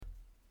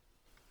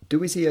Do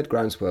We See at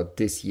Groundswell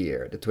this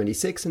year, the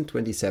 26th and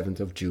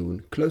 27th of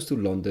June, close to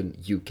London,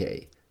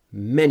 UK.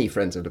 Many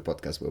friends of the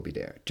podcast will be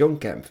there. John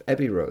Kempf,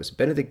 Abby Rose,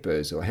 Benedict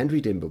Bösel,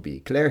 Henry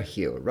Dimbleby, Claire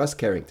Hill, Russ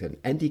Carrington,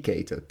 Andy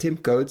Cato, Tim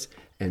Coates,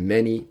 and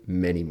many,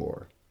 many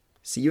more.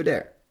 See you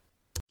there.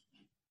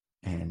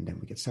 And then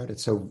we get started.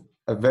 So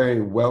a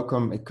very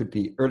welcome. It could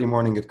be early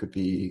morning, it could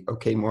be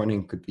okay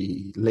morning, it could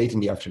be late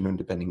in the afternoon,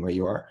 depending where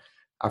you are.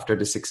 After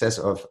the success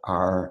of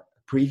our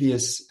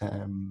previous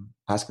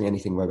Ask Me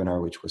Anything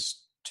webinar, which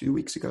was 3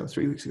 weeks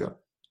ago,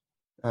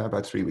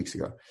 about 3 weeks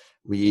ago,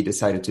 we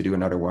decided to do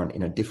another one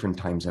in a different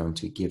time zone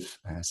to give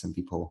some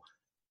people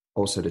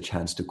also the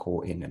chance to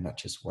call in and not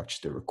just watch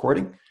the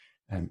recording.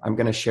 I'm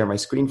going to share my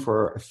screen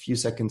for a few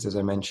seconds, as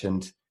I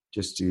mentioned,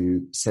 just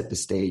to set the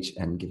stage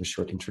and give a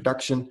short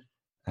introduction.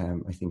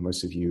 I think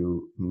most of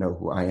you know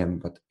who I am,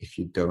 but if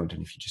you don't,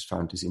 and if you just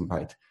found this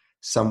invite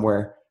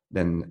somewhere,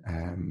 then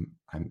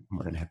I'm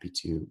more than happy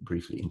to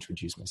briefly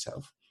introduce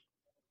myself.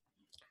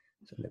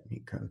 So let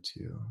me go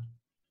to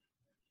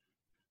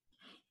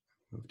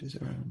move this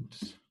around.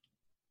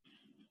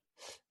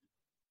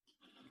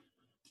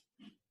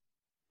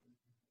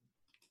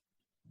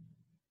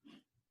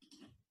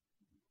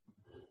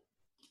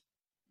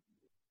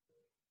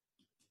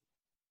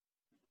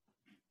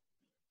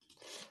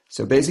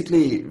 So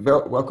basically,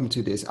 welcome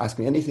to this Ask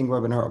Me Anything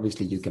webinar.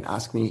 Obviously, you can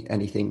ask me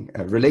anything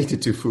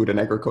related to food and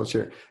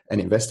agriculture and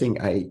investing.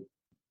 I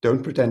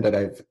don't pretend that I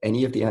have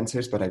any of the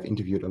answers, but I've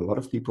interviewed a lot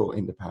of people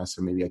in the past,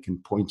 so maybe I can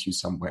point you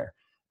somewhere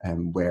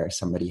where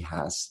somebody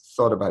has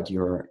thought about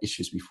your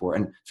issues before.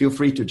 And feel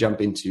free to jump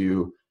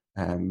into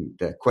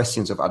the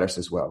questions of others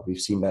as well. We've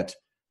seen that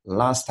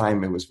last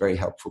time it was very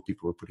helpful.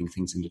 People were putting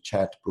things in the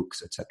chat,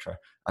 books, etc.,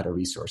 other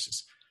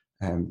resources.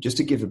 Just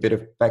to give a bit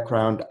of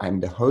background, I'm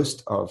the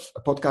host of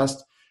a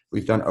podcast.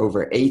 We've done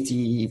over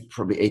 80,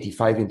 probably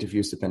 85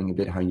 interviews, depending a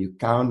bit how you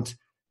count,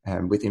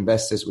 with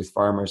investors, with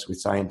farmers, with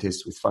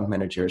scientists, with fund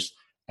managers,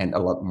 and a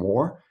lot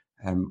more.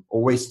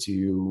 Always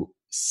to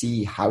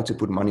see how to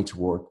put money to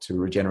work to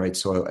regenerate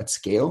soil at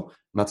scale.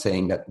 I'm not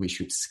saying that we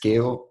should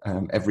scale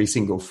every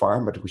single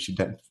farm, but we should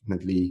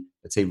definitely,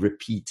 let's say,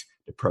 repeat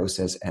the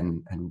process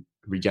and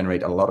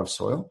regenerate a lot of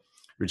soil.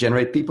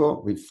 Regenerate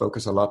people, we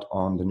focus a lot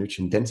on the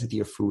nutrient density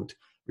of food.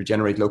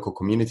 Regenerate local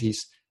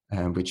communities,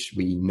 which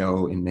we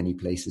know in many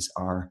places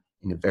are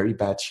in a very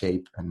bad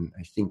shape. And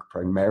I think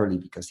primarily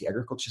because the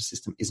agriculture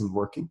system isn't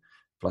working,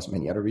 plus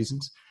many other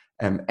reasons.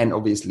 And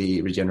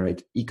obviously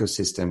regenerate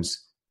ecosystems,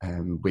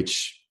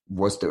 which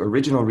was the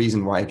original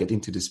reason why I get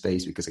into this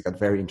space, because I got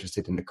very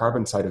interested in the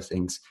carbon side of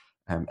things.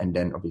 And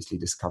then obviously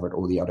discovered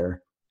all the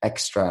other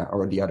extra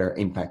or the other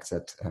impacts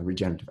that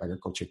regenerative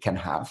agriculture can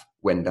have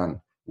when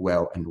done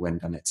well and when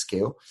done at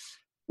scale,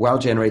 while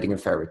generating a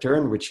fair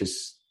return, which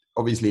is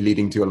obviously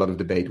leading to a lot of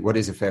debate. What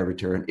is a fair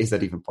return? Is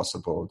that even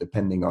possible,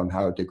 depending on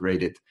how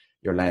degraded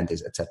your land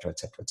is, et cetera, et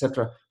cetera, et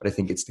cetera. But I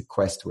think it's the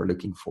quest we're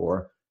looking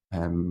for.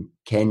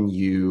 Can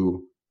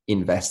you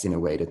invest in a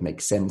way that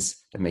makes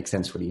sense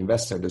for the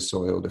investor, the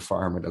soil, the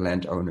farmer, the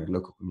landowner,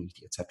 local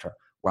community, et cetera,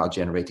 while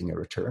generating a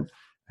return?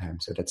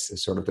 So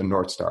that's sort of the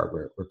North Star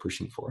we're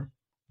pushing for.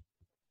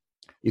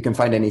 You can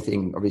find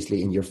anything,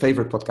 obviously, in your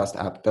favorite podcast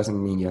app.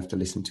 Doesn't mean you have to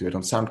listen to it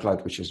on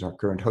SoundCloud, which is our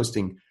current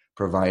hosting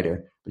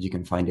provider, but you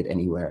can find it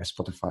anywhere: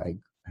 Spotify,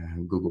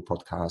 Google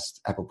Podcasts,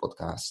 Apple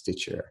Podcasts,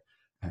 Stitcher.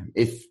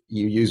 If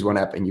you use one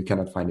app and you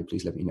cannot find it,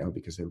 please let me know,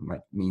 because it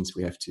means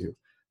we have to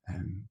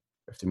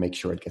make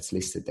sure it gets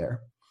listed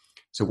there.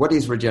 So what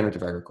is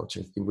regenerative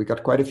agriculture? I think we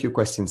got quite a few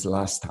questions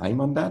last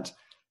time on that.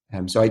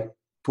 So I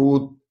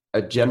pulled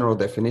a general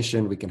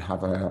definition. We can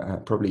have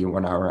probably a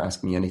 1 hour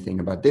Ask Me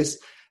Anything about this.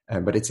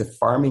 But it's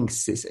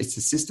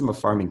a system of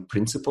farming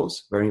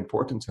principles, very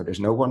important. So there's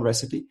no one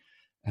recipe,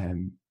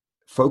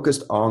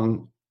 focused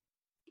on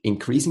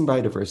increasing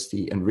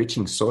biodiversity,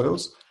 enriching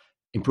soils,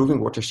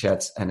 improving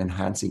watersheds, and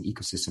enhancing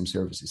ecosystem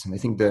services. And I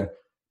think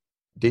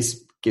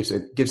this gives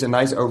a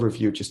nice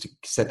overview just to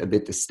set a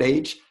bit the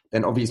stage.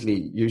 Then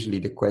obviously, usually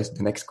the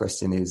next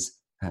question is,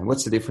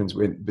 what's the difference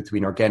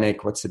between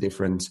organic? What's the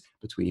difference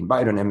between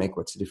biodynamic?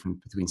 What's the difference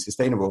between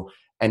sustainable?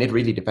 And it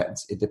really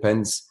depends. It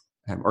depends.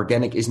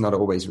 Organic is not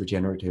always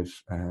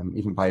regenerative.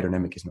 Even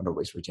biodynamic is not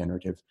always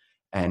regenerative.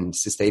 And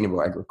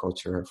sustainable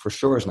agriculture for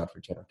sure is not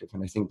regenerative.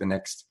 And I think the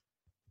next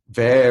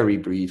very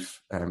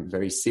brief,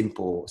 very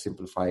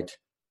simplified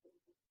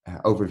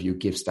overview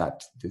gives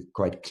that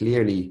quite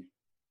clearly.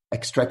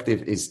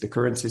 Extractive is the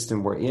current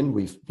system we're in.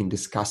 We've been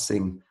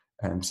discussing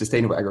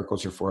sustainable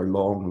agriculture for a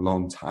long,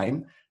 long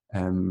time.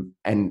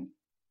 And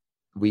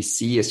we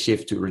see a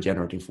shift to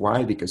regenerative.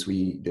 Why? Because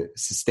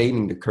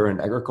sustaining the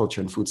current agriculture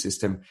and food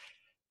system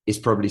is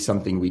probably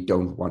something we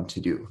don't want to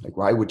do. Like,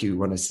 why would you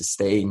want to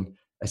sustain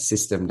a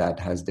system that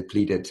has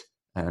depleted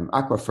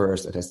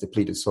aquifers, that has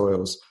depleted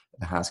soils,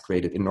 that has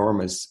created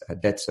enormous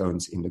dead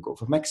zones in the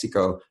Gulf of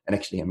Mexico and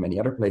actually in many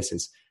other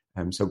places?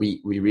 So we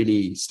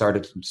really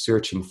started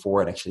searching for,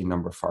 and actually a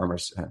number of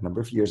farmers a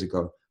number of years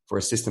ago, for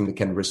a system that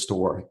can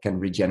restore, can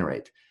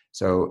regenerate.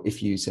 So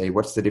if you say,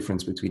 what's the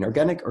difference between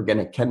organic?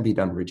 Organic can be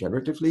done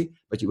regeneratively,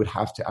 but you would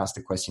have to ask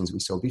the questions we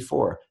saw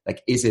before.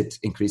 Like, is it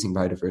increasing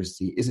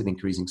biodiversity? Is it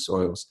increasing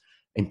soils,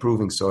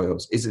 improving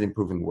soils? Is it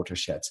improving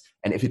watersheds?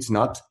 And if it's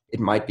not,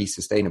 it might be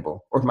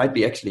sustainable, or it might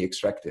be actually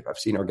extractive. I've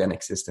seen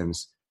organic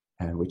systems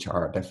which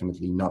are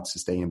definitely not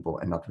sustainable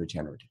and not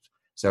regenerative.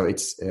 So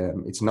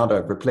it's not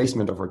a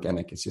replacement of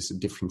organic. It's just a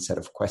different set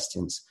of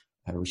questions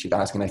we should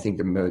ask. And I think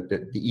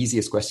the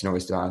easiest question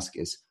always to ask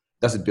is,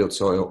 does it build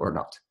soil or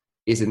not?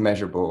 Is it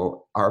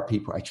measurable? Are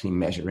people actually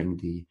measuring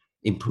the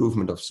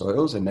improvement of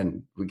soils? And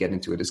then we get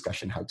into a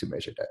discussion how to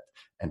measure that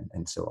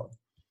and so on.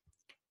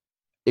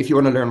 If you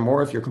want to learn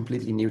more, if you're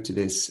completely new to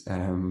this,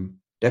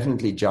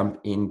 definitely jump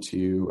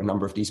into a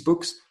number of these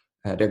books.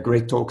 There are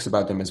great talks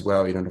about them as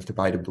well. You don't have to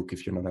buy the book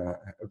if you're not a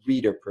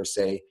reader per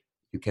se.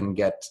 You can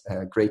get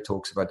great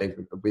talks about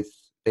with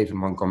David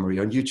Montgomery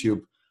on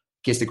YouTube.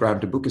 Kiss the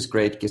Ground, the book is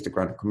great. Kiss the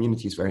Ground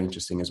community is very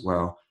interesting as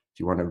well. If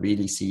you want to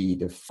really see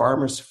the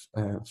farmer's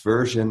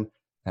version,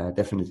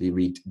 definitely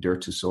read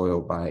Dirt to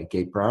Soil by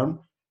Gabe Brown.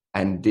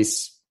 And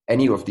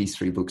any of these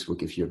 3 books will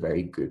give you a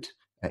very good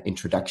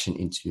introduction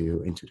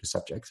into the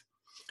subject.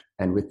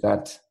 And with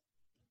that,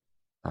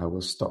 I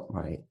will stop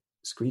my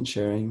screen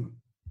sharing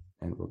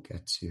and we'll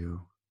get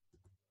to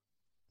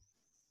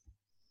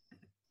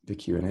the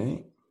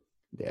Q&A.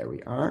 There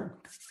we are.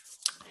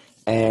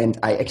 And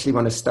I actually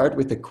want to start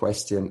with the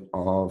question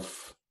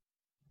of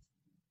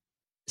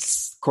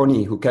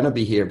Connie, who cannot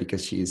be here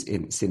because she is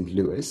in St.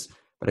 Louis,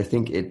 but I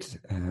think it's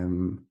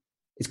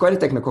quite a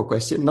technical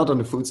question, not on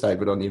the food side,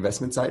 but on the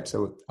investment side.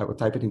 So I will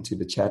type it into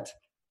the chat.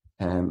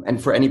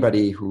 And for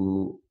anybody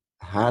who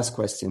has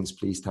questions,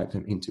 please type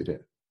them into the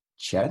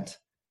chat.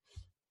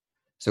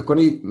 So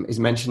Connie is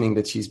mentioning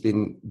that she's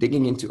been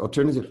digging into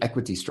alternative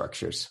equity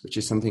structures, which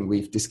is something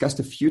we've discussed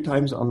a few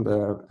times on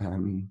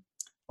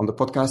the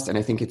podcast. And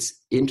I think it's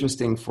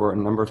interesting for a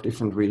number of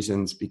different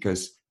reasons,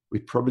 because we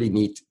probably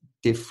need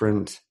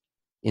different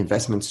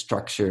investment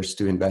structures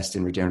to invest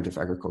in regenerative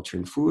agriculture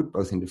and food,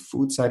 both in the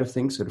food side of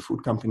things, so the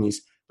food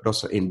companies, but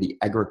also in the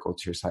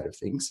agriculture side of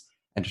things.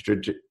 And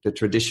the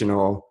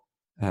traditional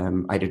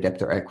either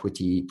debt or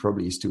equity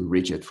probably is too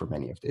rigid for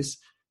many of this.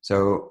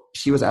 So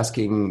she was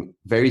asking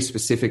very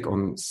specific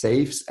on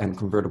safes and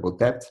convertible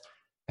debt.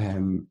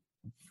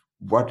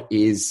 What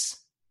is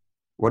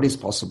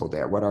possible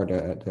there? What are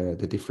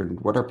the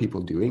different, what are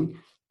people doing?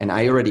 And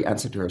I already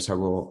answered to her, so I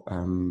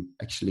will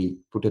actually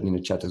put it in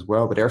the chat as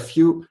well. But there are a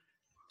few,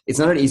 it's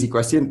not an easy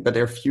question, but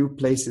there are a few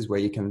places where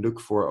you can look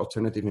for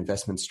alternative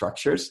investment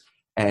structures.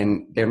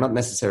 And they're not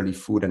necessarily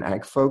food and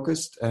ag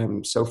focused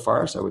so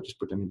far. So I would just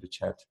put them in the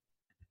chat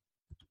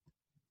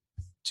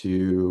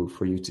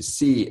for you to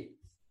see.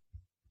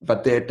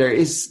 But there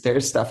is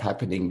stuff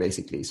happening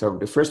basically. So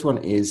the first one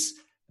is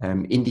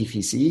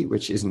IndieVC,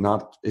 which is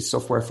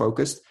software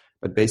focused,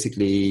 but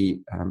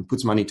basically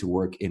puts money to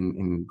work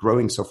in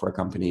growing software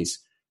companies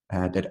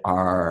that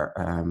are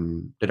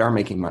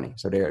making money.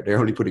 So they're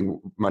only putting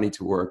money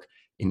to work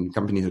in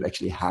companies that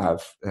actually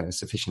have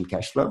sufficient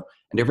cash flow,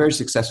 and they're very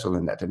successful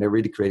in that. And they're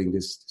really creating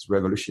this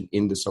revolution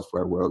in the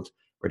software world,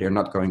 where they're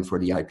not going for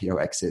the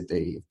IPO exit.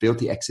 They built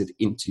the exit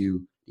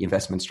into the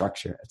investment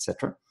structure,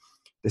 etc.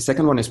 The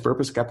second one is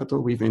Purpose Capital.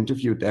 We've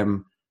interviewed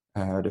them,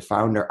 the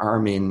founder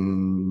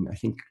Armin, I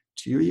think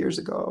 2 years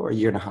ago or a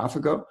year and a half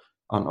ago,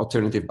 on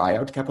alternative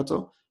buyout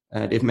capital.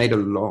 They've made a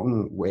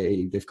long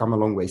way. They've come a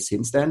long way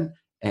since then.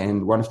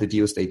 And one of the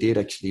deals they did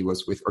actually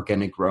was with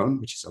Organic Grown,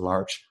 which is a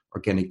large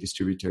organic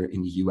distributor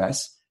in the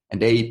US.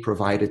 And they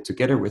provided,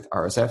 together with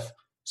RSF,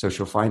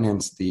 Social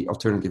Finance, the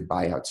alternative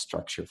buyout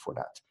structure for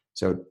that.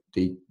 So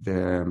the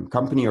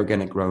company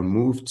Organic Grown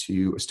moved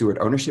to a steward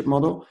ownership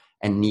model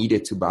and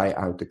needed to buy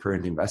out the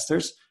current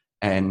investors.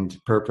 And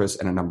Purpose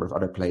and a number of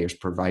other players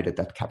provided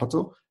that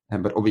capital,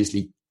 but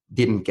obviously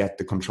didn't get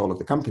the control of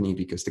the company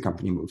because the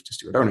company moved to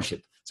steward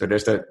ownership. So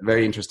there's that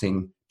very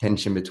interesting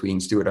tension between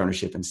steward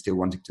ownership and still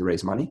wanting to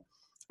raise money,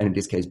 and in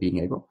this case, being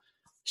able.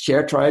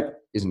 ShareTribe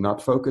is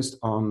not focused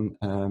on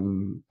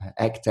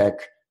ag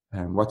tech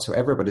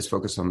whatsoever, but is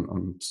focused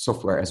on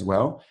software as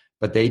well.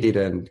 But they did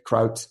a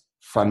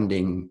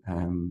crowdfunding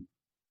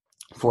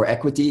for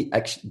equity,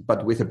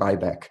 but with a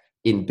buyback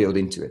built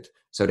into it.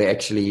 So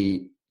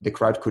the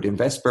crowd could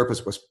invest.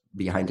 Purpose was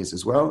behind this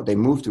as well. They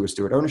moved to a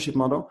steward ownership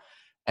model,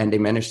 and they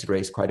managed to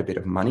raise quite a bit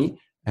of money,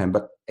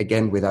 but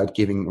again, without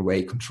giving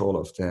away control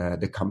of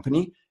the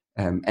company.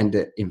 And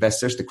the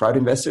investors, the crowd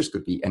investors,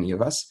 could be any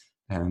of us,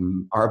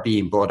 are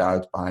being bought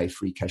out by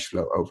free cash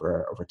flow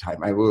over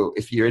time. I will,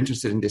 if you're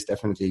interested in this,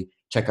 definitely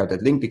check out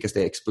that link, because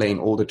they explain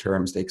all the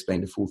terms, they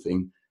explain the full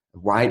thing,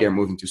 why they're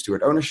moving to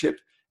steward ownership,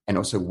 and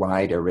also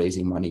why they're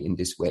raising money in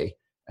this way.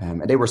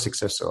 And they were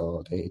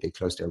successful. They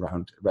closed their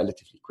round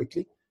relatively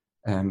quickly.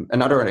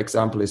 Another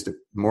example is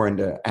more in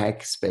the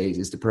ag space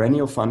is the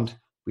Perennial Fund.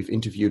 We've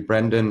interviewed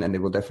Brendan, and they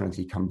will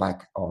definitely come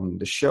back on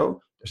the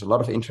show. There's a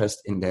lot of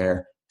interest in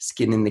their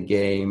skin in the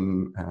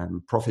game,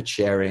 profit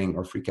sharing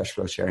or free cash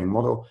flow sharing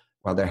model,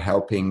 while they're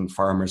helping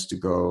farmers to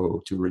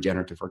go to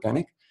regenerative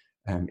organic.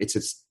 It's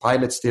a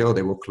pilot still.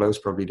 They will close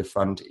probably the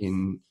fund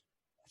in,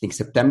 I think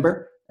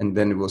September, and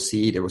then we'll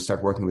see they will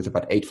start working with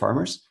about 8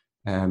 farmers.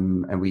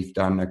 And we've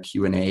done a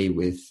Q&A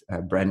with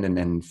Brendan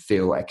and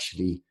Phil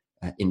actually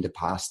in the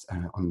past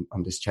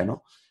on this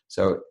channel.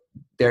 So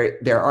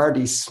there are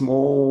these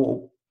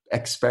small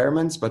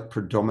experiments, but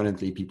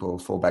predominantly people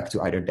fall back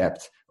to either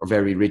debt or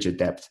very rigid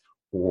debt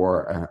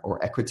or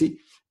equity.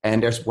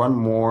 And there's one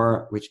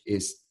more, which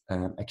is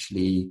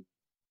actually,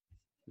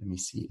 let me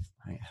see if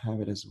I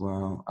have it as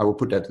well. I will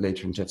put that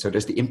later in chat. So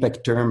there's the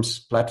Impact Terms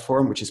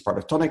platform, which is part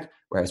of Tonic,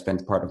 where I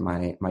spent part of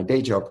my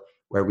day job,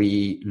 where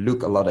we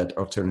look a lot at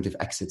alternative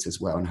exits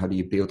as well. And how do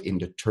you build in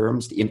the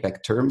terms, the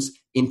impact terms,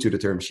 into the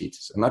term sheet?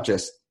 So not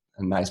just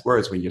nice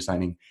words when you're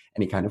signing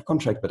any kind of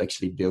contract, but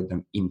actually build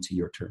them into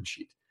your term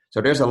sheet. So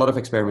there's a lot of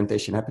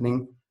experimentation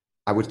happening.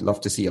 I would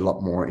love to see a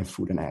lot more in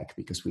food and ag,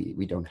 because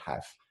we don't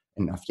have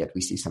enough yet.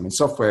 We see some in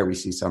software, we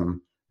see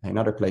some in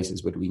other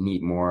places, but we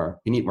need more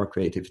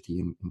creativity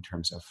in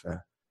terms of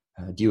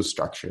deal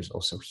structures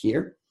also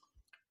here.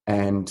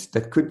 And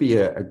that could be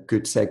a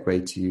good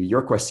segue to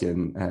your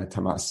question,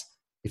 Tamas,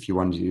 if you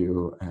want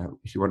to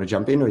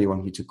jump in, or you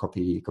want me to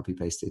copy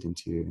paste it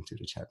into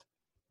the chat.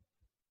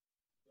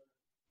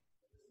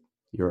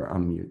 You're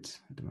on mute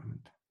at the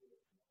moment.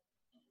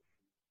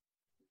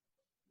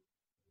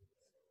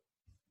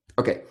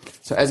 Okay,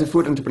 so as a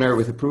food entrepreneur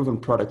with a proven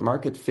product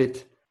market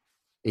fit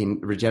in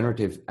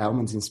regenerative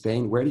almonds in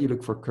Spain, where do you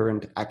look for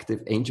current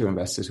active angel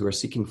investors who are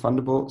seeking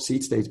fundable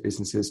seed stage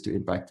businesses to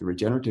impact the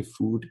regenerative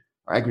food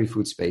or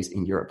agri-food space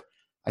in Europe?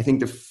 I think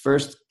the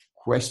first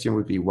question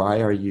would be,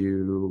 why are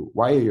you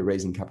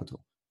raising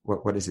capital?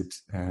 What is it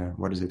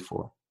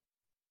for?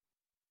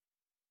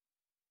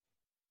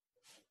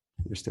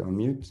 You're still on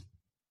mute.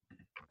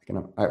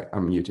 I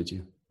muted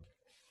you.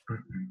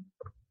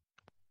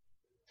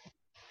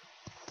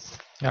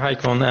 Yeah, hi,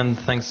 Con, and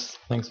thanks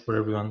for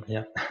everyone.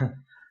 Yeah.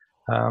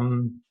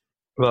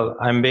 Well,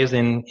 I'm based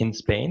in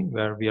Spain,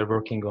 where we are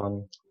working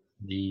on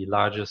the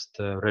largest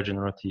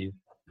regenerative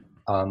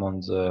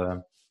almond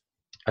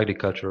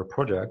agricultural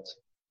project.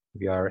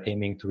 We are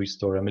aiming to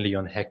restore 1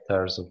 million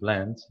hectares of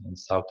land in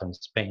southern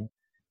Spain.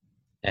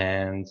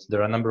 And there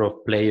are a number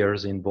of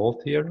players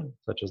involved here,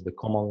 such as the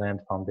Common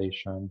Land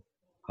Foundation,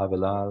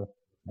 Havelal,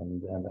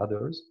 and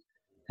others.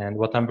 And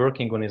what I'm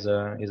working on is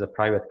a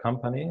private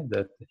company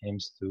that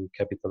aims to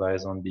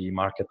capitalize on the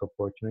market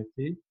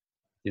opportunity,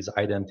 is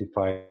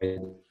identified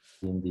in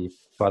the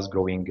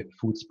fast-growing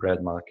food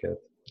spread market,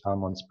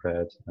 almond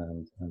spread,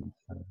 and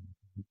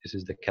this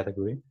is the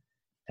category.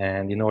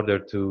 And in order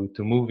to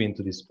move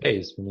into this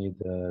space, we need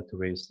to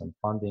raise some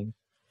funding,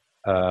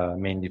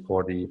 mainly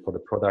for the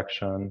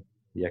production,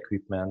 the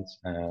equipment,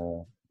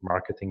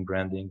 marketing,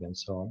 branding, and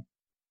so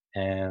on.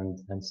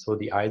 And so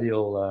the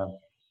ideal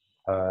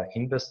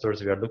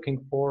investors we are looking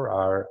for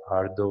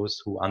are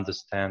those who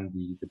understand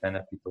the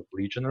benefit of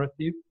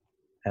regenerative,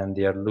 and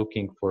they are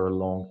looking for a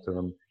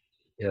long-term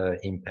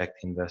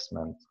impact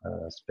investment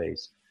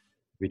space,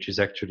 which is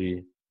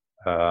actually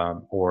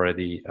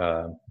already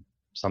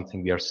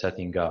something we are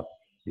setting up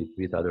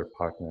with other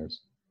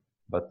partners.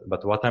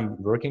 But what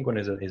I'm working on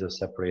is a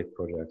separate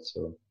project,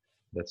 so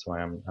that's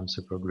why I'm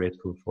super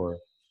grateful for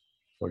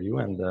you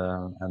and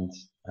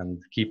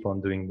keep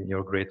on doing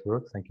your great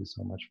work. Thank you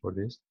so much for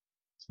this.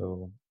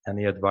 So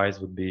any advice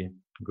would be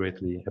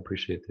greatly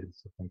appreciated.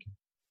 So thank you.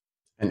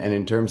 And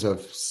in terms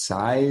of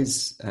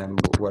size,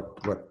 what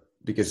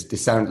because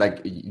this sounds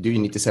like, do you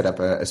need to set up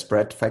a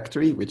spread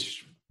factory,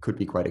 which could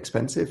be quite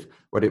expensive?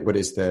 What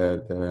is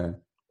the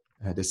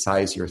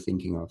size you're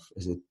thinking of?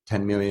 Is it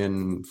 10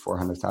 million,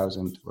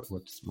 400,000?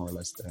 What's more or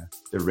less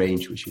the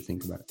range we should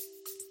think about?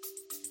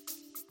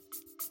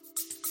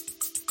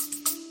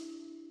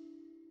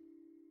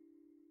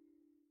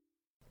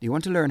 Do you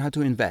want to learn how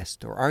to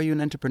invest, or are you an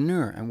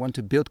entrepreneur and want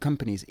to build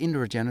companies in the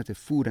regenerative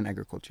food and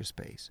agriculture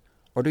space?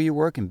 Or do you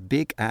work in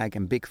big ag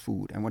and big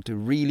food and want to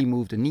really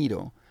move the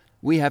needle?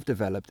 We have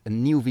developed a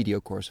new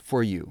video course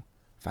for you.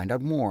 Find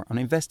out more on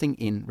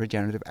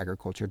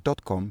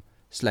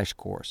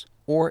investinginregenerativeagriculture.com/course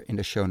or in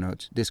the show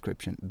notes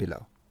description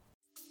below.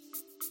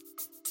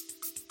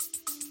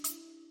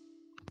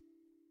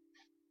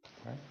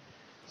 Right.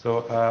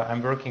 So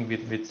I'm working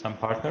with some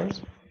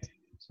partners.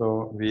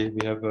 So we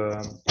have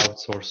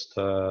outsourced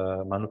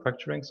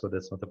manufacturing, so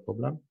that's not a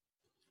problem.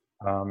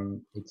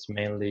 It's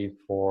mainly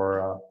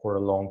for a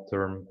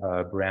long-term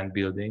brand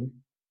building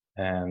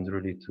and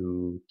really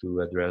to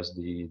address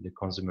the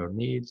consumer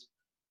needs.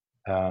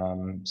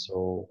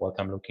 So what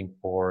I'm looking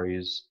for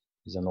is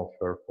an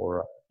offer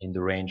for in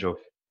the range of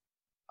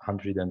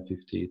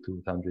 150 to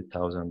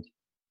 200,000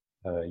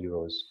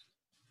 euros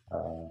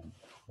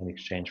in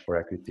exchange for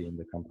equity in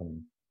the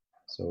company.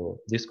 So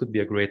this could be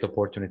a great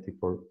opportunity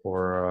for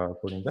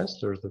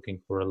investors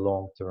looking for a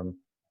long-term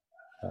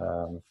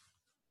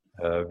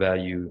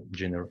value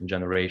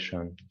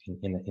generation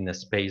in a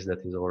space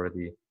that is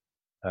already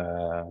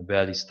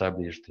well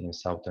established in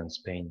southern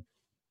Spain,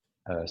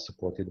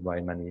 supported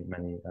by many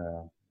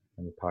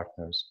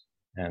partners.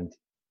 And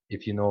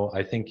if you know,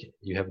 I think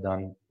you have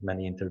done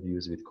many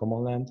interviews with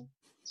Common Land,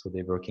 so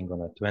they're working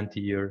on a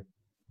 20-year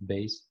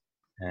base,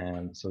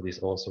 And so this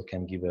also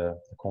can give a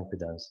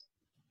confidence,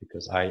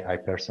 because I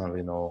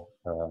personally know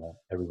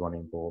everyone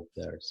involved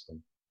there. So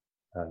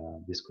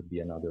this could be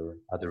another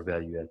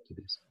value add to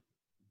this.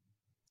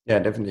 Yeah,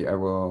 definitely. I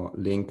will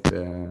link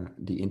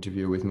the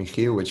interview with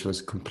Michiel, which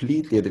was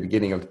completely at the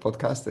beginning of the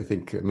podcast. I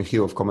think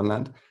Michiel of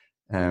Commonland,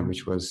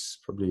 which was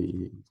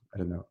probably, I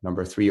don't know,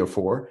 number 3 or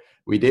 4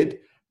 we did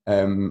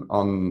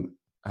on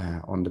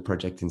the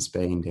project in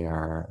Spain.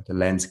 The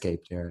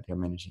landscape they're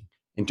managing.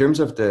 In terms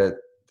of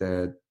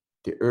the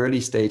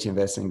early stage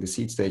investing, the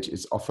seed stage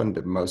is often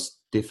the most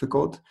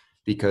difficult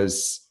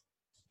because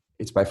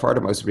it's by far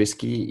the most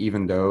risky,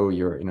 even though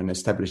you're in an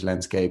established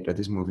landscape that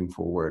is moving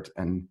forward.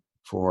 And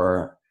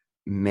for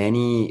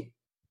many,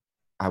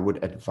 I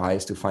would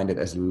advise to find it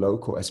as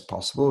local as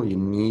possible. You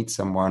need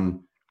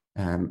someone,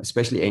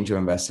 especially angel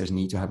investors,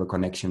 need to have a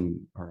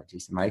connection, or at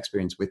least in my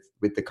experience,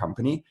 with the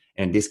company.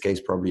 And in this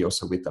case, probably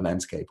also with the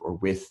landscape, or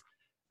with,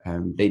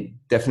 they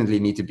definitely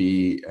need to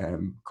be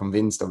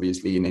convinced,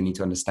 obviously, and they need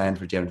to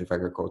understand regenerative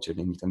agriculture.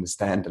 They need to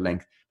understand the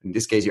length. In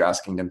this case, you're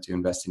asking them to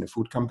invest in a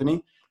food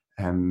company.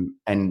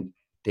 And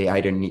they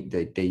either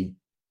they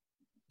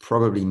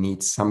probably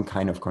need some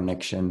kind of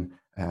connection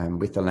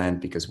with the land,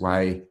 because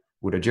why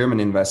would a German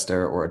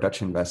investor or a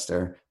Dutch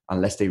investor,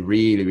 unless they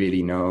really,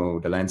 really know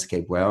the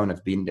landscape well and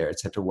have been there,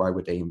 etc., why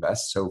would they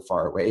invest so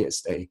far away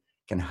as they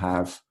can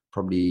have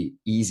probably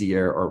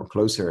easier or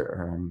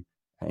closer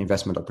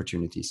investment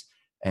opportunities?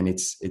 And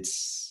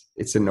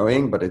it's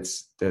annoying, but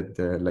it's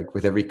the like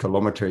with every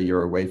kilometer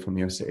you're away from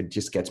here, it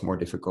just gets more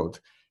difficult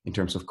in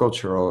terms of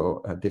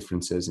cultural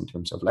differences, in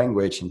terms of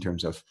language, in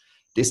terms of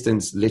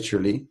distance,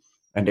 literally.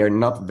 And there are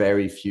not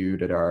very few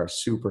that are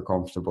super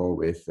comfortable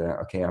with,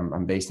 okay,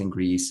 I'm based in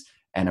Greece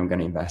and I'm going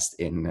to invest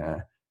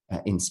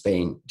in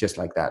Spain, just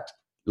like that.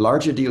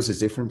 Larger deals is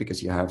different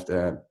because you have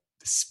the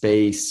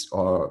space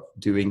of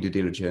doing due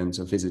diligence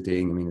or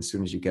visiting. I mean, as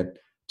soon as you get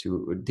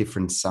to a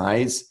different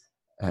size,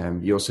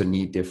 you also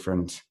need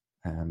different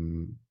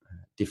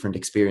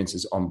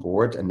experiences on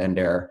board. And then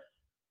there are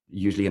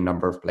usually a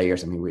number of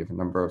players. I mean, we have a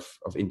number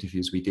of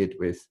interviews we did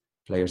with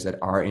players that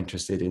are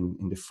interested in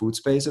the food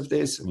space of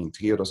this. I mean,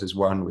 Triodos is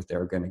one with their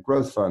organic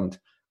growth fund.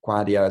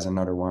 Quadia is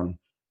another one.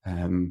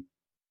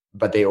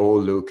 But they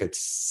all look at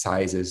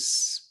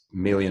sizes,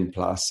 million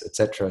plus,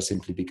 etc.,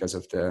 simply because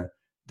of the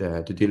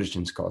due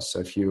diligence costs. So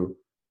if you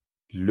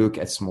look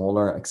at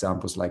smaller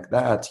examples like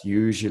that,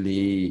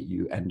 usually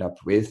you end up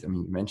with, I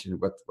mean, you mentioned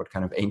what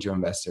kind of angel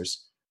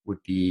investors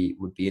would be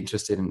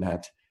interested in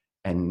that.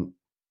 And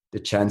the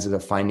chances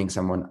of finding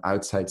someone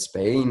outside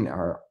Spain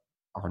are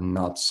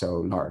not so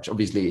large.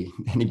 Obviously,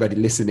 anybody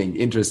listening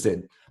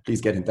interested,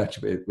 please get in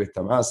touch with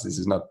Thomas. This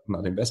is not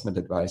investment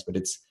advice, but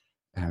it's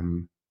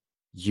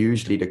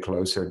usually the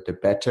closer the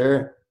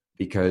better,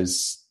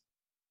 because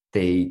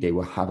they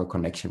will have a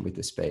connection with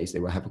the space. They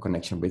will have a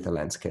connection with the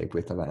landscape,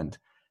 with the land.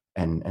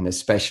 And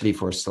especially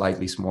for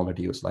slightly smaller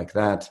deals like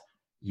that,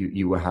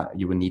 you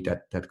will need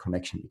that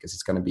connection, because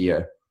it's going to be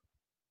a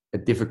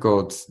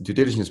difficult due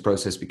diligence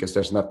process, because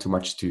there's not too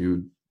much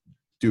to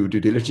do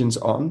due diligence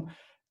on.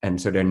 And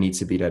so there needs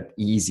to be that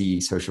easy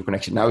social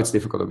connection. Now it's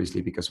difficult,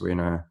 obviously, because we're in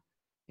a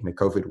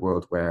COVID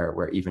world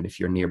where even if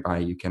you're nearby,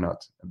 you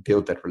cannot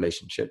build that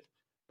relationship.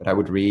 But I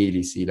would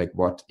really see like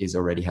what is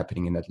already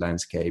happening in that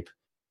landscape,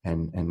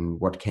 and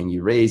what can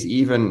you raise.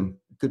 Even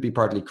could be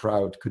partly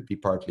crowd, could be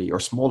partly, or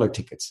smaller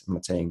tickets. I'm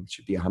not saying it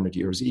should be 100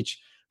 euros each,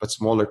 but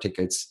smaller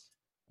tickets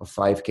of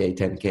 5K,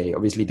 10K,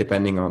 obviously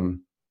depending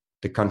on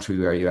the country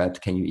where you're at.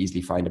 Can you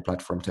easily find a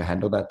platform to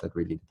handle that? That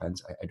really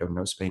depends. I don't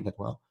know Spain that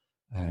well.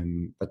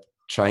 But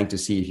trying to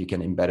see if you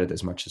can embed it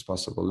as much as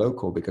possible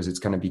local, because it's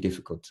going to be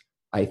difficult,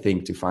 I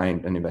think, to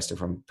find an investor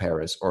from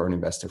Paris or an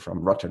investor from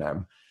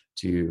Rotterdam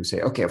to say,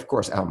 okay, of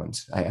course,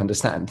 almonds, I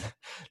understand.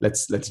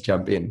 Let's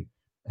jump in.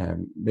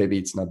 Maybe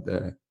it's not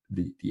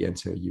the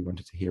answer you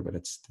wanted to hear, but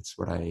that's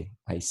what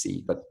I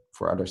see. But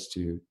for others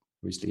to,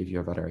 obviously, if you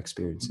have other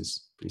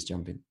experiences, please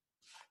jump in.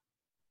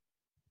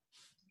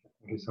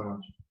 Thank you so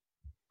much.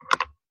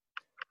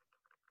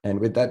 And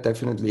with that,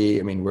 definitely,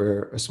 I mean,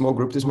 we're a small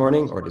group this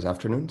morning or this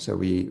afternoon. So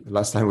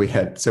last time we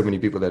had so many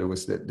people that it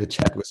was the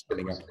chat was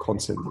filling up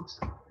constantly.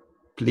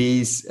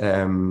 Please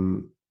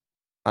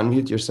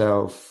unmute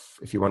yourself.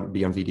 If you want to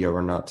be on video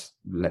or not,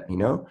 let me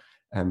know.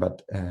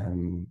 But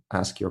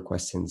ask your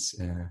questions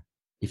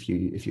if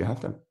you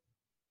have them.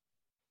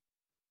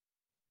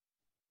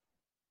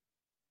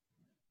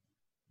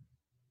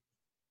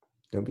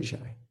 Don't be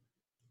shy.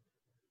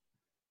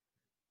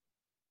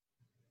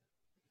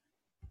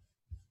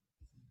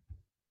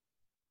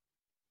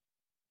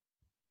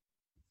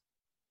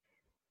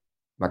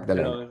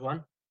 Magdalena. Hello,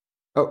 everyone.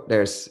 Oh,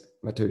 there's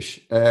Matush.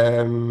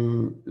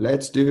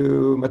 Let's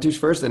do Matush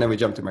first, and then we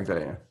jump to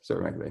Magdalena.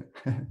 Sorry, Magdalena.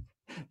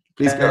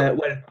 Please go.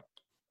 Well,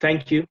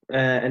 thank you,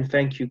 and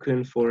thank you,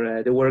 Koen,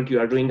 for the work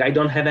you are doing. I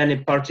don't have any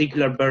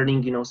particular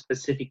burning,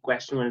 specific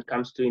question when it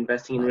comes to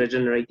investing in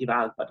regenerative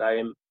ag, but I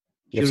am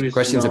curious. You have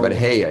questions about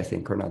hay, I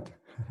think, or not?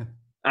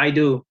 I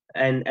do,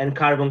 and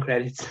carbon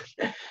credits.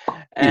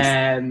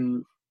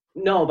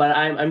 No, but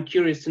I'm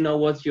curious to know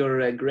what's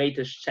your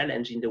greatest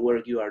challenge in the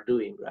work you are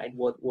doing, right?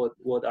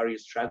 What are you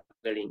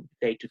struggling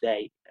day to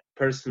day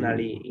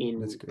personally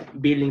in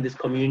building this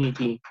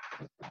community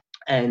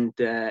and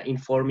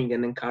informing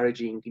and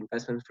encouraging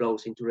investment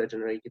flows into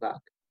regenerative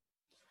ag?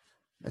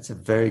 That's a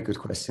very good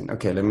question.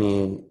 Okay, let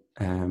me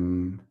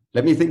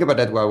think about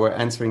that while we're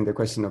answering the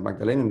question of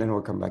Magdalena, and then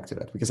we'll come back to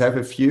that because I have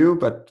a few,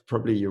 but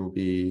probably you'll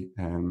be.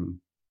 I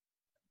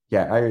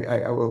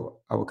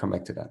will come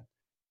back to that.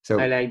 So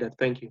I like that.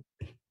 Thank you.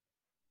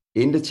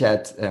 In the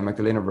chat,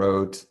 Magdalena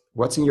wrote,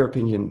 "What's in your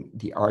opinion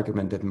the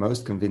argument that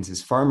most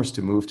convinces farmers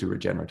to move to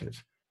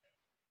regenerative,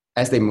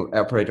 as they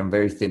operate on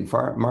very thin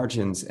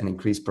margins and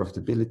increase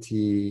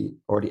profitability,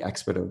 or the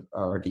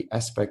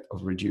aspect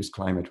of reduced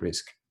climate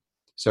risk?"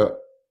 So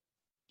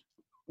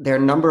there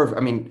are a number of,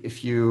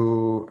 if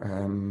you,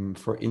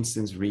 for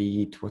instance,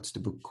 read, what's the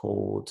book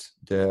called?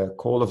 The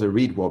Call of the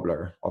Reed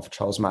Wobbler of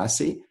Charles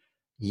Massey.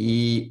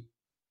 He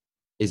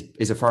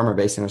is a farmer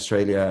based in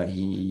Australia.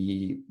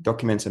 He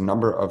documents a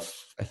number of,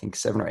 I think,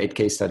 7 or 8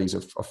 case studies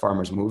of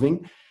farmers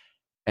moving.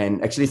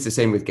 And actually, it's the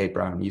same with Gabe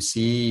Brown. You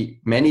see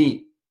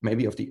many,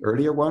 maybe of the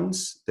earlier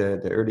ones,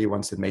 the earlier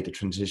ones that made the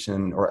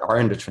transition or are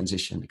in the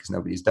transition because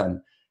nobody's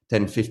done.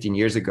 10, 15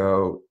 years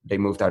ago, they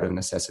moved out of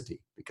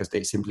necessity because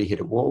they simply hit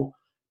a wall.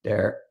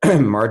 Their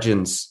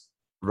margins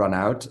run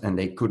out and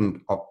they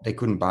couldn't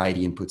buy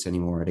the inputs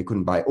anymore. They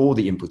couldn't buy all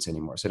the inputs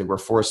anymore. So they were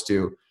forced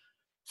to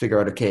figure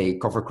out, okay,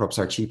 cover crops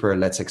are cheaper.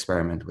 Let's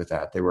experiment with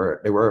that.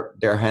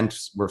 Their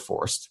hands were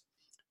forced.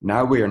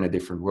 Now we're in a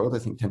different world, I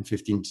think 10,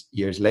 15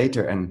 years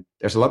later, and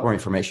there's a lot more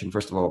information.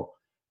 First of all,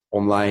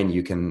 online,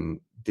 you can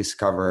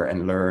discover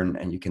and learn,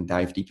 and you can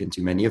dive deep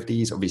into many of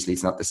these. Obviously,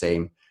 it's not the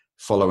same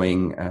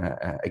following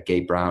a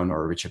Gabe Brown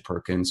or a Richard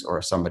Perkins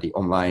or somebody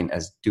online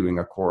as doing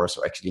a course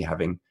or actually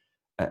having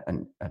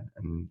an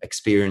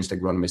experienced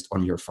agronomist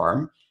on your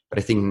farm. But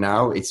I think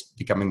now it's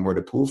becoming more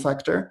the pull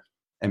factor.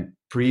 And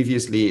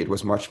previously, it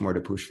was much more the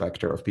push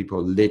factor of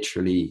people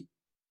literally,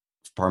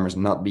 farmers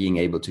not being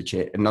able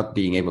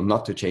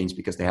not to change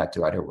because they had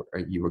to, either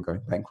you were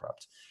going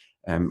bankrupt.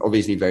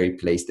 Obviously, very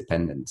place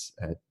dependent.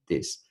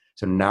 This.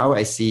 So now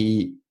I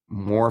see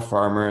more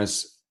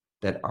farmers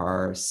that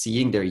are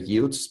seeing their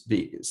yields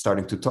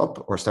starting to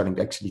top or starting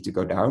actually to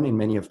go down in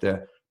many of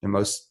the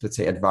most, let's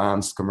say,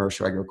 advanced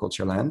commercial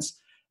agriculture lands,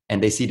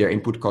 and they see their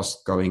input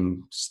costs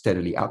going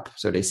steadily up.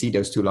 So they see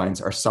those two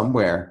lines are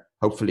somewhere,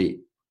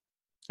 hopefully,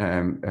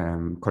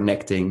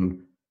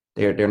 connecting.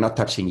 They're not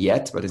touching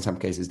yet, but in some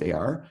cases they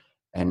are,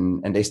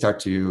 and they start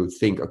to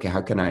think, okay,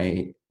 how can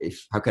I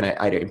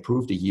either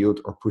improve the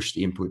yield or push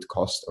the input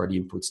cost or the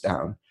inputs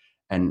down,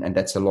 and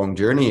that's a long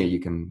journey.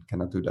 You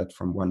cannot do that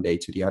from one day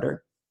to the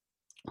other,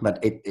 but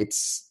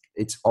it's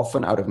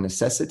often out of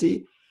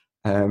necessity.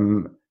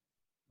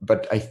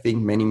 But I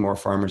think many more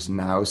farmers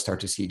now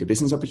start to see the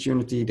business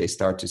opportunity. They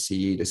start to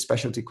see the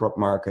specialty crop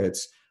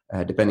markets,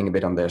 depending a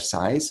bit on their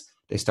size.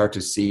 They start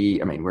to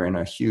see, we're in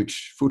a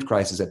huge food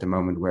crisis at the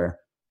moment where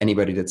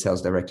anybody that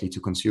sells directly to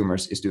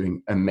consumers is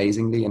doing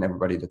amazingly, and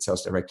everybody that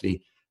sells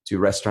directly to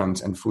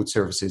restaurants and food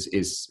services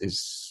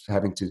is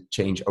having to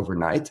change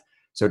overnight.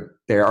 So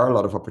there are a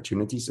lot of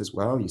opportunities as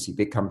well. You see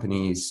big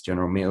companies,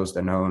 General Mills,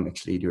 Danone,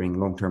 actually doing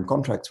long-term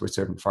contracts with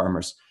certain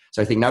farmers.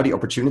 So I think now the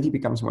opportunity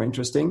becomes more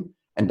interesting.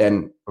 And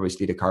then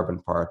obviously the carbon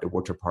part, the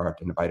water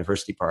part, and the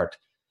biodiversity part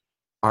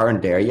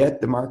aren't there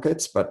yet, the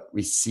markets, but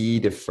we see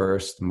the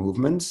first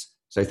movements.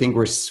 So I think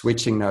we're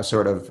switching now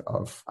sort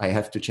of I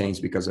have to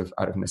change because of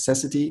out of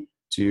necessity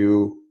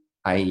to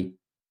I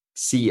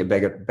see a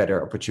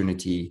better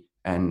opportunity.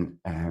 And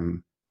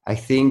I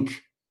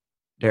think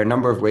there are a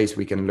number of ways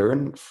we can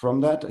learn from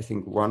that. I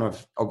think one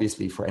of,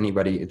 obviously for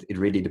anybody, it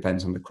really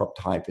depends on the crop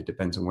type. It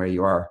depends on where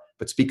you are,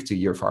 but speak to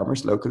your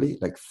farmers locally,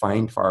 like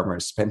find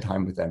farmers, spend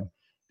time with them,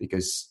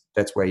 because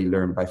that's where you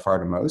learn by far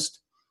the most.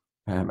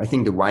 I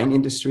think the wine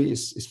industry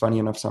is funny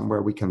enough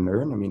somewhere we can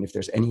learn. If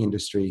there's any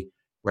industry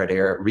where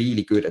they're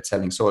really good at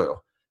selling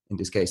soil, in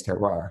this case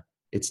terroir,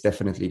 it's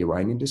definitely the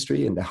wine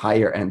industry, and the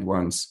higher end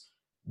ones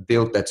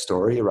build that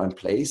story around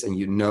place, and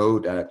you know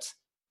that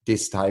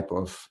this type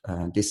of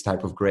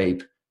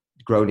grape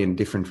grown in a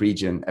different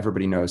region,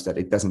 everybody knows that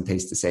it doesn't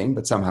taste the same,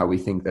 but somehow we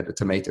think that a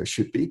tomato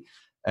should be.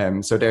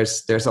 So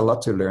there's a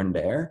lot to learn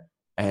there.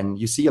 And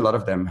you see a lot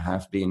of them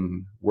have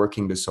been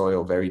working the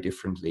soil very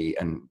differently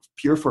and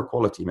pure for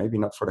quality, maybe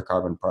not for the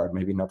carbon part,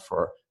 maybe not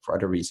for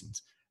other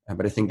reasons.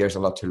 But I think there's a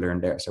lot to learn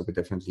there. So we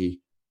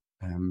definitely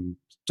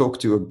talk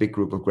to a big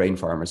group of grain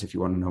farmers if you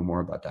want to know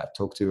more about that.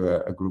 Talk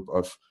to a group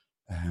of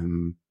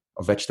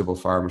vegetable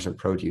farmers or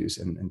produce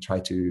and try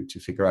to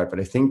figure out. But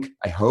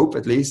I hope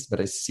at least, but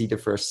I see the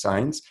first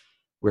signs,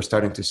 we're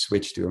starting to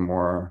switch to a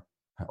more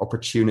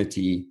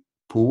opportunity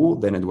pool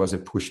than it was a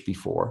push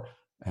before.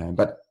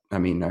 But I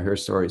heard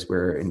stories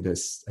where in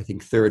this, I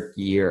think, 3rd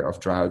year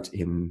of drought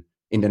in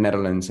the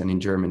Netherlands and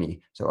in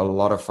Germany. So a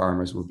lot of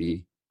farmers will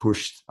be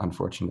pushed,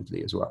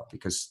 unfortunately, as well,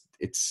 because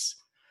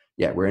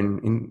we're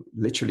in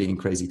literally in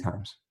crazy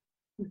times.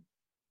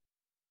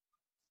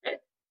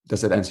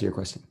 Does that answer your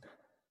question?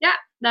 Yeah,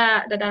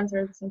 that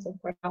answers some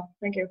quite well.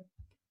 Thank you.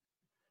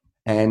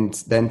 And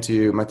then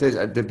to Matthias,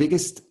 the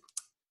biggest,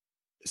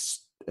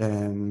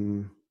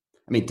 time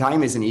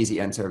is an easy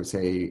answer, I would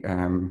say,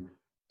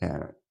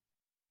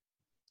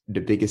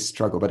 the biggest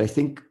struggle, but I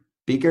think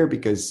bigger,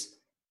 because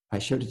I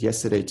showed it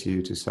yesterday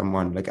to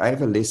someone, like I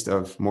have a list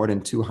of more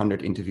than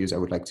 200 interviews I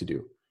would like to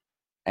do.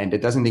 And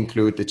it doesn't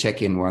include the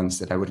check-in ones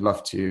that I would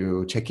love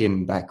to check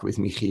in back with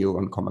Michiel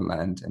on Common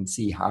Land and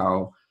see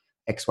how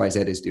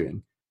XYZ is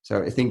doing.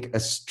 So I think a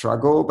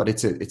struggle, but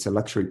it's a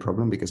luxury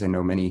problem, because I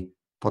know many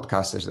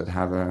podcasters that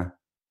have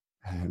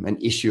an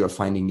issue of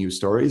finding new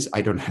stories.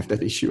 I don't have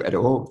that issue at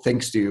all,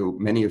 thanks to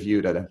many of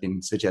you that have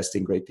been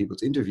suggesting great people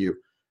to interview.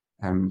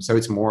 So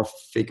it's more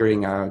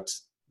figuring out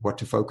what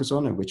to focus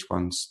on and which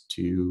ones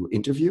to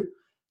interview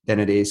than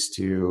it is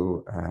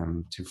to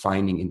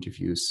finding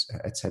interviews,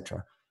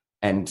 etc.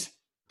 And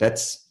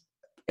that's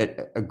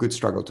a good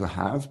struggle to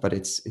have, but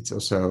it's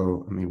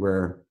also,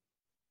 we're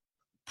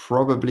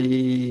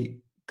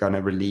probably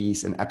gonna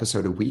release an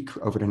episode a week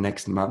over the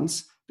next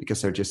months,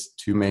 because there are just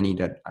too many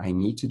that I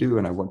need to do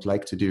and I would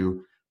like to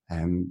do,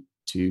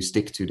 to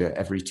stick to the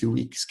every 2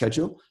 week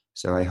schedule.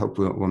 So I hope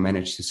we'll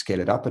manage to scale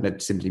it up, and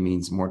it simply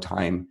means more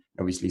time,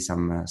 obviously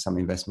some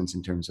investments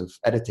in terms of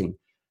editing,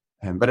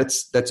 but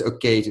that's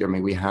okay.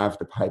 We have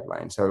the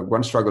pipeline. So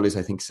one struggle is,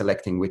 I think,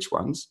 selecting which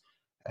ones.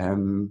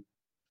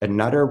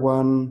 Another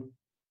one,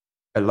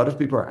 a lot of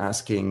people are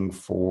asking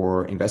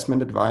for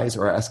investment advice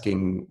or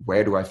asking,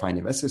 where do I find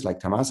investors, like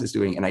Tamas is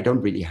doing? And I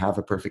don't really have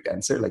a perfect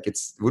answer. Like it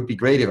would be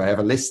great if I have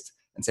a list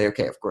and say,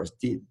 okay, of course,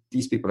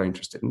 these people are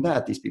interested in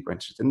that. These people are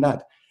interested in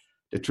that.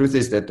 The truth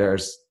is that there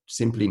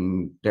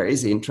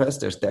is interest.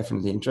 There's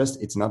definitely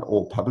interest. It's not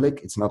all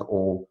public. It's not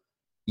all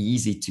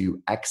easy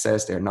to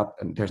access. There's not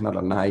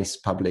a nice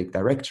public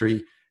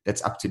directory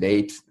that's up to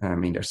date.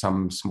 There's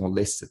some small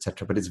lists,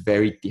 etc., but it's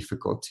very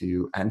difficult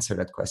to answer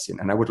that question.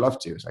 And I would love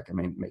to. It's like,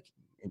 make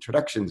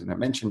introductions and I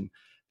mention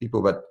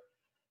people, but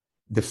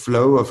the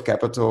flow of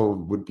capital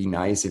would be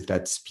nice if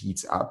that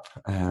speeds up.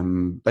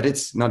 But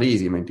it's not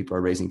easy. People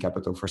are raising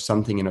capital for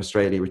something in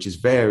Australia, which is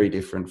very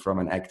different from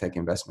an agtech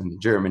investment in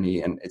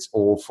Germany. And it's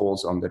all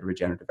falls under the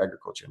regenerative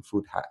agriculture and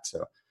food hat,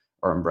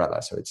 or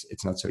umbrella. So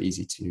it's not so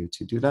easy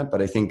to do that.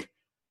 But I think,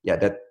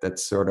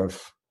 that's sort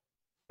of,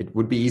 it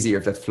would be easier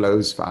if that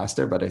flows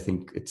faster, but I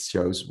think it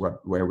shows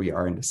where we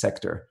are in the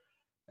sector.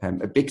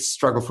 A big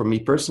struggle for me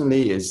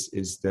personally is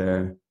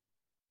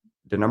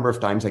the number of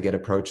times I get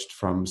approached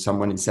from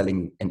someone in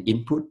selling an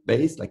input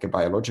base, like a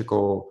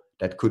biological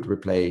that could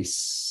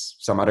replace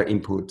some other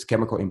input,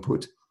 chemical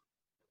input.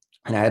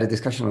 And I had a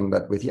discussion on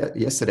that with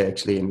yesterday,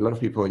 actually. And a lot of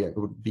people, it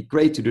would be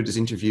great to do this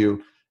interview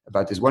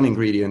about this one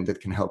ingredient that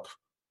can help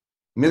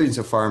millions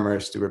of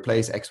farmers to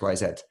replace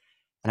XYZ.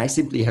 And I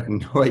simply have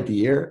no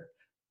idea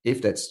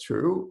if that's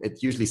true.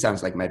 It usually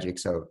sounds like magic,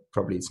 so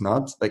probably it's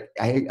not. Like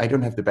I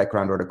don't have the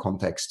background or the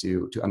context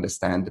to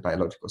understand the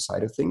biological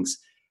side of things.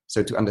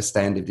 So to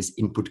understand if this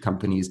input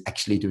company is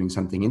actually doing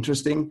something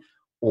interesting,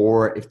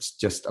 or if it's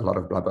just a lot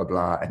of blah, blah,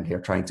 blah, and they're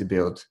trying to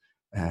build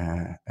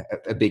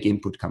a big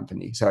input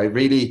company. So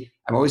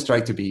I'm always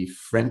trying to be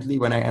friendly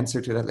when I answer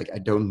to that. Like, I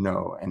don't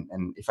know.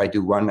 And if I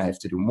do one, I have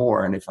to do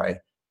more. And if I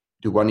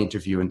do one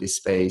interview in this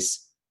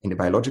space, in the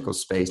biological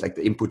space, like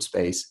the input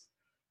space,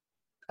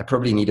 I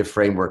probably need a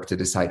framework to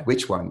decide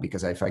which one,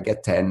 because if I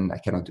get 10, I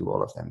cannot do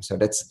all of them. So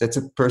that's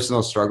a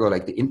personal struggle.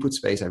 Like the input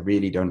space, I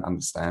really don't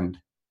understand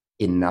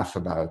enough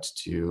about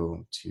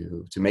to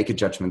make a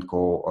judgment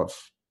call of,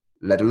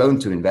 let alone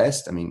to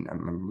invest. I'm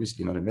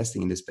obviously not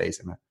investing in this space.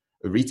 I'm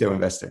a retail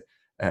investor,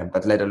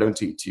 but let alone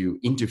to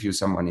interview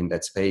someone in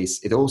that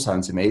space. It all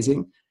sounds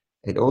amazing.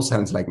 It all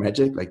sounds like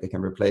magic, like they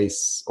can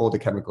replace all the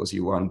chemicals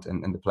you want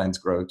and the plants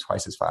grow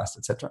twice as fast,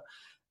 etc.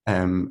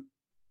 And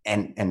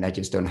I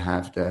just don't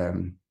have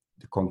the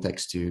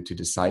context to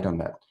decide on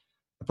that.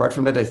 Apart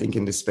from that, I think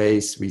in the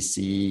space we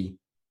see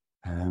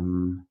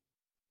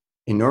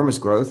enormous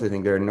growth. I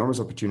think there are enormous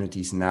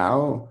opportunities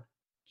now.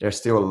 There's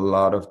still a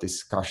lot of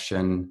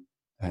discussion.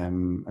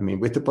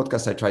 With the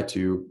podcast, I try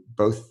to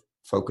both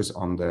focus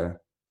on the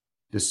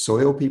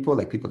soil people,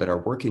 like people that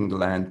are working the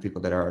land,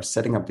 people that are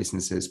setting up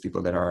businesses,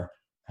 people that are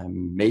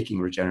making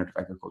regenerative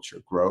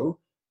agriculture grow.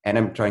 And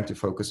I'm trying to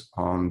focus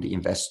on the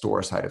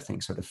investor side of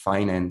things. So the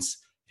finance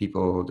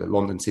people, the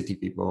London City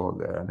people,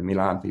 the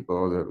Milan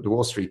people, the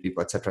Wall Street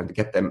people, etc., and to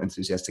get them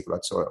enthusiastic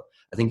about soil.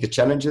 I think the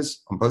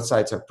challenges on both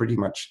sides are pretty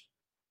much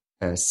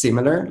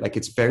similar. Like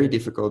it's very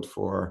difficult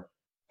for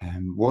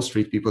Wall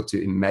Street people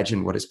to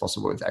imagine what is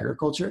possible with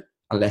agriculture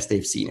unless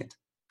they've seen it.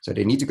 So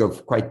they need to go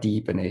quite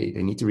deep and they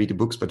need to read the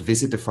books, but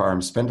visit the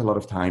farm, spend a lot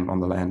of time on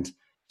the land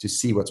to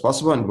see what's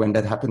possible. And when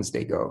that happens,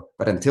 they go.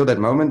 But until that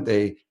moment,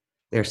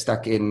 they're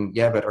stuck in,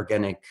 but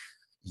organic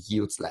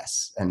yields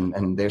less.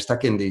 And they're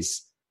stuck in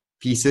these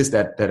pieces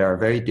that are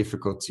very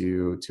difficult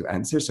to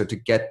answer. So to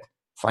get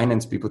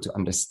finance people to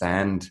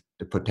understand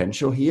the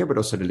potential here, but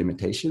also the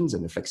limitations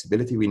and the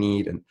flexibility we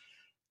need. And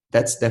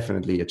that's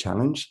definitely a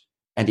challenge.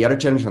 And the other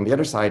challenge on the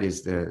other side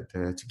is to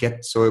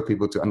get soil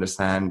people to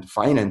understand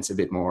finance a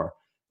bit more,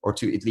 or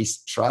to at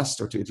least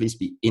trust, or to at least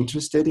be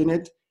interested in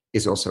it,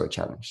 is also a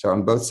challenge. So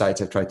on both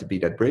sides, I've tried to be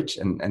that bridge,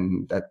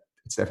 and that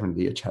it's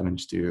definitely a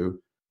challenge to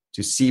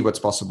see what's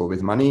possible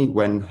with money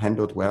when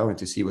handled well, and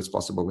to see what's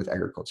possible with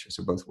agriculture.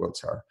 So both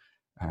worlds are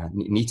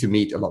need to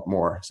meet a lot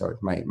more. So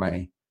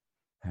my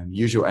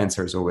usual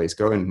answer is always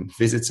go and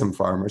visit some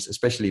farmers,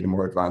 especially the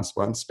more advanced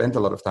ones. Spend a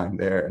lot of time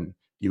there, and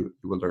you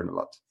will learn a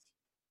lot.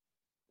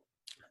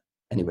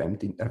 Anyway,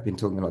 I've been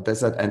talking a lot.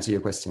 Does that answer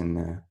your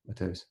question,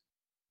 Matthäus?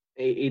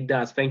 It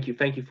does. Thank you.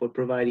 Thank you for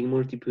providing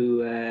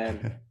multiple,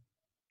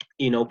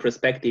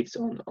 perspectives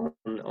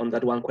on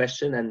that one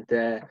question. And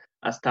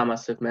as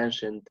Thomas have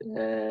mentioned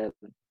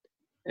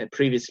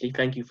previously,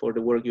 thank you for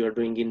the work you are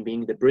doing in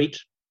being the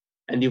bridge.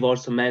 And you've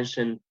also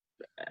mentioned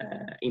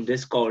in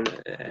this call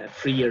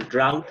 3-year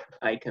drought.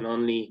 I can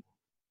only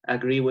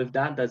agree with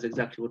that. That's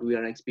exactly what we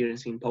are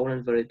experiencing in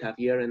Poland. Very tough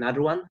year.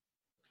 Another one.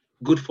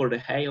 Good for the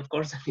hay, of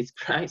course, and its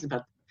price,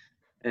 but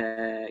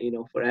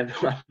for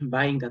everyone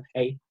buying that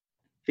hay,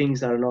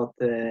 things are not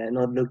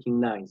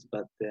looking nice.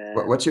 But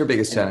what's your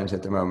biggest challenge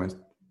at the moment?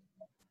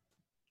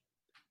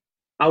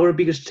 Our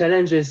biggest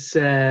challenge is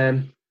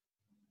so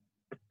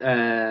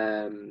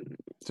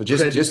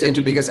just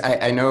into, because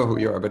I know who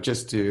you are, but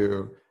just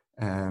to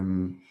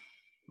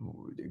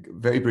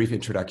very brief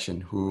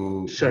introduction.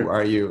 Who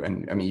are you?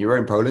 And I mean, you are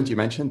in Poland, you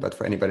mentioned, but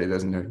for anybody that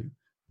doesn't know you.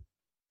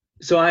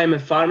 So I am a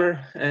farmer,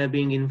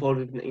 being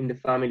involved in the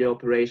family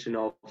operation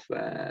of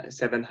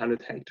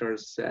 700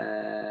 hectares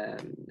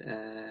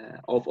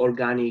of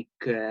organic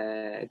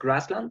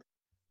grassland.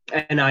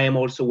 And I am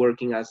also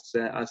working as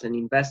an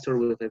investor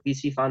with a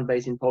VC fund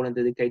based in Poland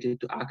dedicated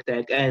to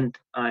AgTech, and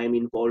I am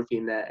involved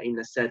in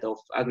a set of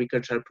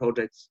agricultural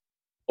projects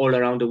all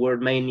around the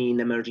world, mainly in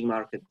emerging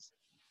markets,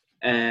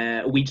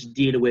 which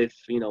deal with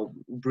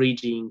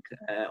bridging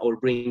or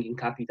bringing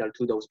capital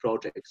to those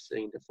projects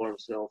in the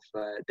forms of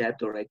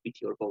debt or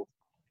equity or both.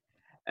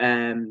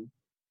 And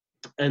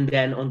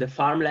then on the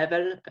farm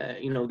level,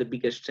 the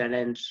biggest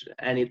challenge,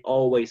 and it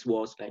always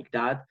was like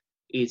that,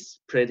 is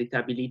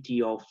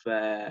predictability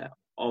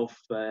of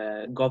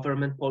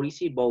government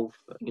policy, both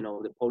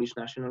the Polish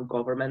national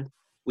government,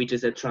 which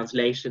is a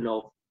translation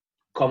of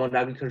common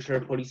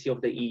agricultural policy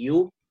of the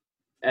EU,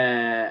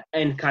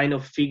 and kind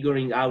of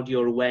figuring out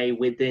your way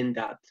within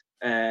that.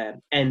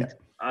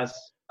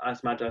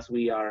 As much as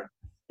we are,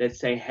 let's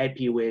say,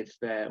 happy with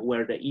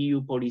where the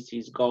EU policy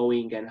is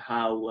going and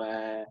how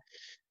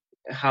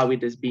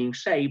it is being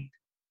shaped,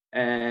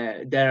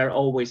 there are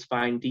always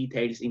fine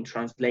details in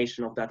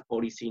translation of that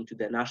policy into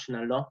the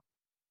national law,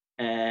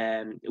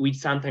 which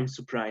sometimes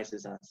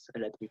surprises us.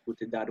 Let me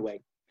put it that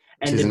way.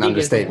 Which is an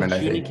understatement, I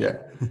think. Yeah.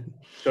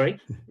 Sorry?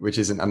 Which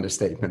is an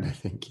understatement, I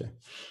think. Yeah.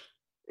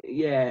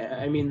 Yeah,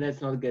 I mean,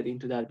 let's not get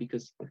into that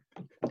because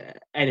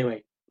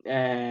anyway.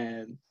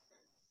 And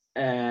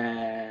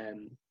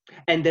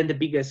then the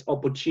biggest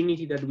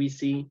opportunity that we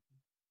see,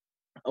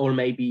 or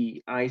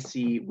maybe I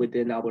see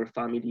within our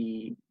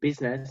family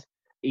business,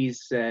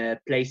 is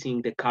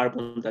placing the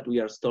carbon that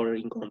we are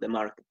storing on the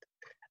market.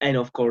 And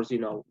of course,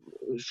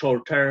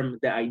 short term,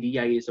 the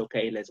idea is,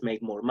 okay, let's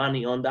make more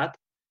money on that.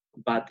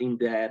 But in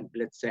the,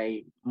 let's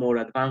say, more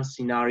advanced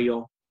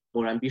scenario,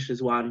 more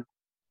ambitious one,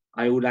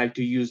 I would like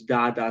to use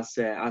that as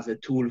a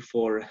tool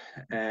for,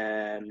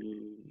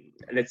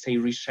 let's say,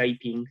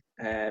 reshaping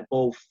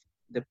both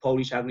the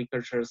Polish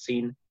agricultural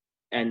scene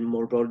and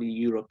more broadly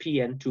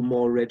European to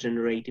more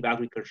regenerative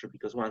agriculture.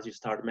 Because once you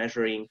start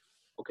measuring,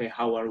 okay,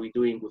 how are we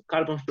doing with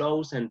carbon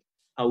flows and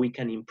how we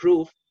can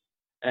improve,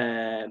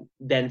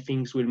 then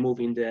things will move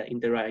in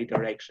the right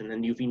direction.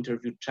 And you've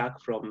interviewed Chuck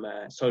from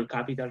Soil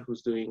Capital,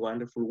 who's doing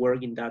wonderful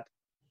work in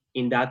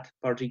that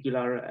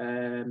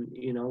particular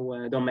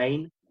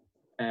domain.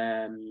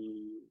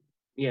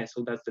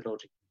 So that's the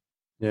logic.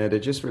 Yeah, they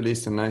just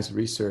released a nice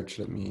research.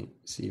 Let me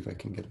see if I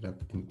can get it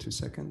up in 2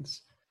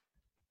 seconds.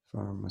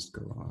 Farm must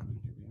go on.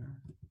 Here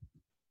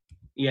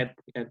we are.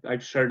 Yeah,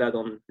 I've shared that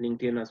on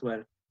LinkedIn as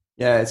well.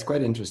 Yeah, it's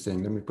quite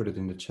interesting. Let me put it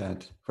in the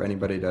chat for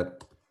anybody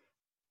that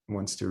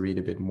wants to read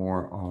a bit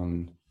more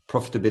on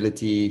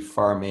profitability,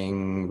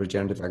 farming,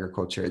 regenerative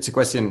agriculture. It's a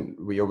question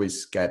we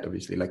always get,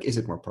 obviously, like, is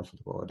it more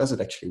profitable or does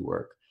it actually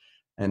work?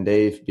 And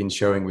they've been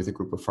showing with a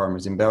group of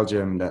farmers in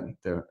Belgium that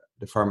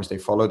the farmers they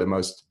follow, the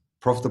most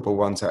profitable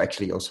ones are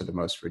actually also the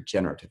most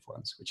regenerative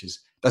ones, which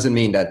doesn't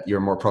mean that you're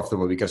more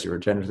profitable because you're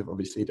regenerative.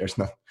 Obviously, there's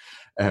not,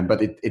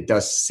 but it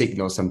does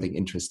signal something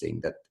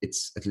interesting that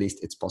at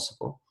least it's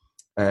possible.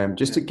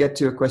 Just to get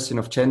to a question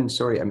of Chen,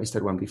 sorry, I missed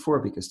that one before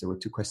because there were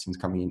 2 questions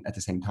coming in at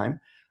the same time.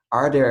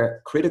 Are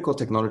there critical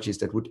technologies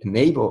that would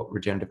enable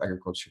regenerative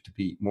agriculture to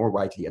be more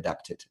widely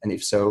adapted? And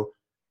if so,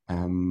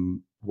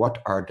 what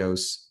are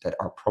those that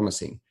are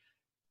promising?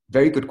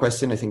 Very good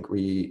question. I think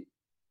we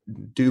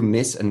do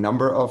miss a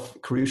number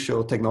of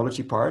crucial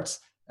technology parts.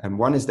 And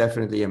one is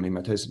definitely, I mean,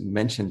 Matthäus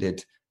mentioned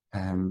it,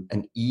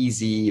 an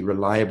easy,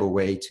 reliable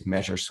way to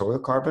measure soil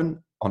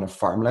carbon on a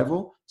farm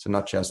level. So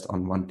not just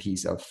on one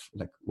piece of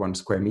like 1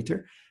 square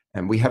meter.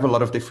 And we have a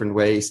lot of different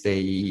ways.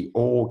 They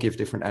all give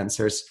different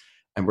answers.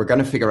 And we're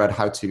going to figure out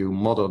how to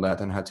model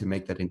that and how to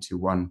make that into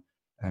one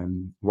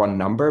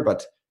number.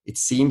 But it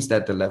seems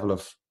that the level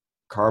of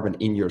carbon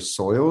in your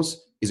soils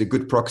is a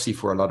good proxy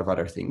for a lot of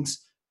other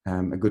things.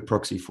 A good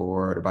proxy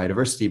for the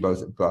biodiversity,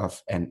 both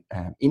above and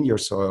in your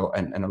soil,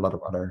 and a lot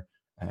of other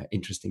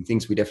interesting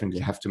things. We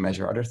definitely have to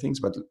measure other things,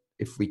 but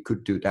if we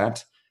could do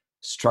that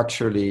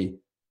structurally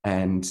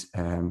and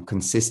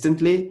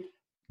consistently,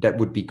 that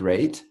would be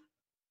great.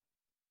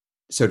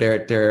 So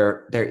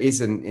there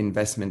is an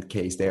investment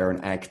case there,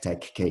 an ag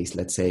tech case,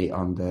 let's say,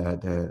 on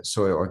the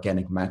soil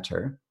organic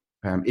matter.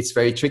 It's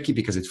very tricky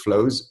because it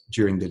flows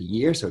during the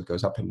year, so it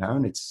goes up and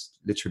down. It's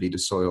literally the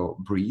soil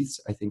breathes,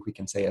 I think we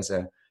can say, as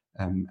an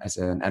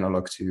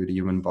analog to the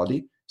human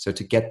body. So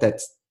to get that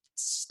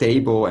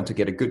stable and to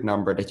get a good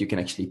number that you can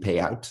actually pay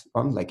out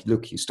on, like,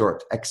 look, you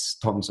stored X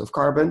tons of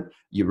carbon,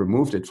 you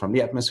removed it from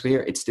the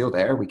atmosphere, it's still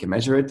there, we can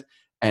measure it,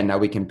 and now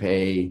we can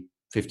pay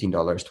 $15,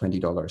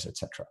 $20,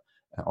 etc.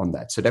 On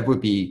that. So that would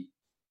be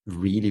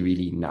really,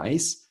 really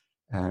nice.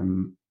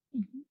 Go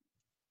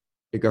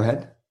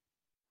ahead.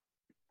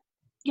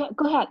 Yeah,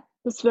 go ahead.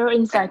 It's very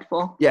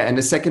insightful. Yeah, and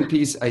the second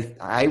piece,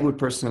 I would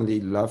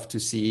personally love to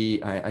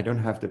see, I don't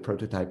have the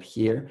prototype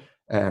here,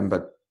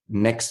 but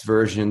next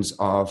versions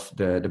of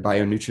the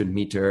bionutrient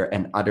meter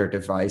and other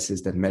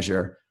devices that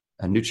measure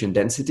nutrient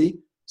density.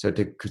 So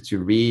to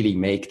really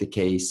make the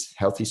case,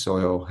 healthy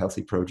soil,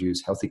 healthy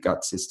produce, healthy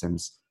gut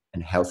systems,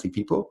 and healthy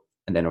people,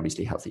 and then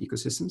obviously healthy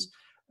ecosystems.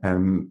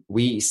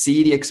 We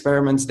see the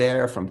experiments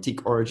there from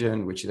Teak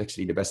Origin, which is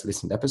actually the best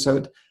listened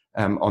episode,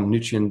 on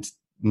nutrient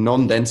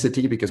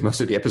non-density, because most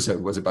of the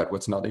episode was about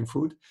what's not in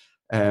food.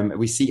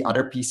 We see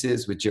other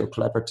pieces with Jill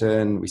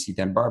Clapperton, we see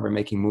Dan Barber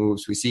making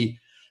moves,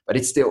 but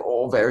it's still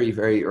all very,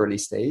 very early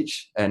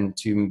stage. And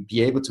to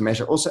be able to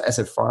measure also as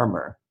a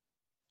farmer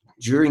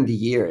during the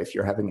year, if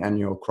you're having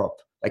annual crop,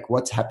 like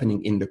what's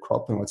happening in the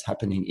crop and what's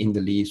happening in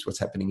the leaves, what's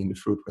happening in the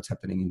fruit, what's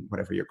happening in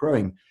whatever you're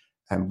growing,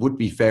 would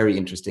be very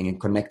interesting in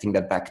connecting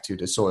that back to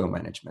the soil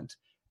management.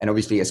 And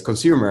obviously as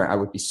consumer, I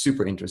would be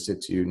super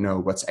interested to know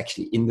what's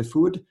actually in the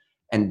food,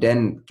 and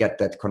then get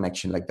that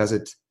connection. Like,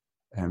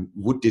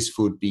 would this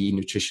food be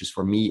nutritious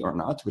for me or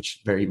not?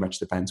 Which very much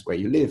depends where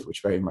you live,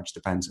 which very much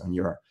depends on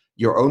your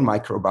own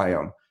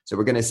microbiome. So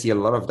we're going to see a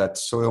lot of that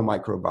soil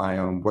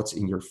microbiome, what's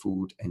in your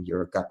food, and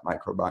your gut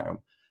microbiome.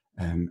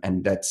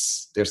 And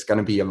there's going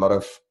to be a lot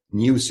of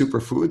new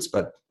superfoods,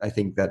 but I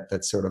think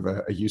that's sort of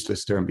a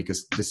useless term,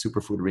 because the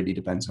superfood really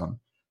depends on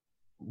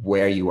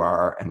where you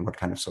are and what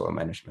kind of soil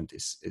management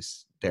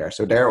is there.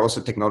 So there are also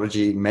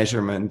technology,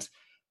 measurement,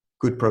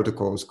 good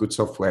protocols, good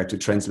software to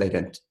translate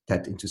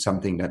that into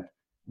something that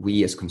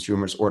we as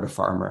consumers or the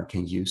farmer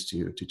can use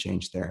to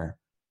change their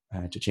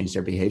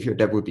behavior.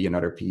 That would be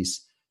another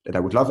piece that I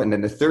would love. And then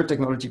the third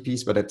technology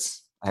piece, but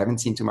I haven't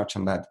seen too much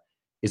on that,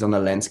 is on the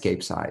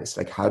landscape size.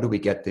 Like, how do we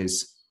get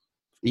this,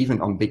 even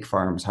on big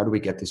farms, how do we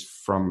get this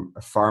from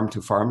a farm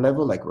to farm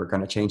level? Like, we're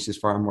going to change this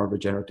farm more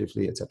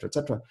regeneratively, et cetera, et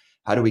cetera.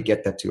 How do we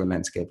get that to a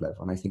landscape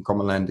level? And I think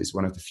Commonland is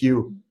one of the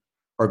few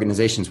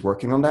organizations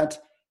working on that.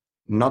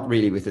 Not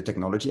really with the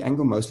technology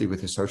angle, mostly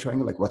with the social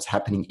angle, like what's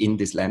happening in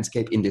this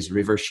landscape, in this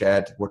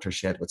rivershed,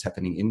 watershed, what's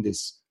happening in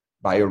this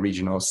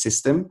bioregional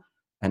system.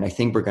 And I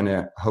think we're going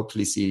to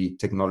hopefully see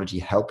technology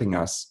helping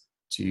us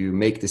to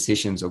make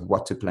decisions of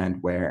what to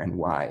plant where and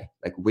why,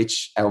 like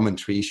which almond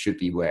trees should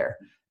be where.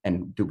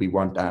 And do we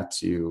want that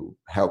to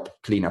help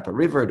clean up a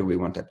river? Do we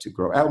want that to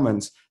grow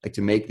almonds? Like,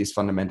 to make these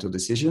fundamental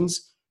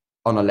decisions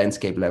on a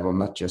landscape level,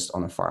 not just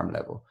on a farm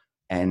level.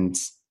 And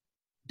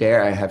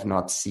there I have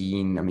not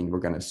seen, I mean, we're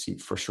going to see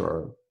for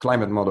sure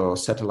climate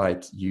models,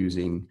 satellite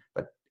using,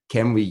 but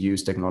can we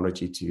use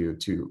technology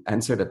to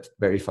answer that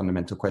very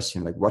fundamental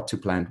question, like what to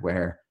plant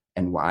where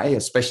and why,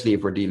 especially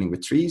if we're dealing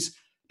with trees?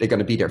 They're going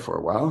to be there for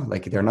a while.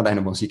 Like, they're not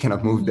animals. You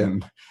cannot move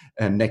them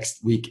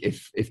next week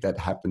if that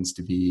happens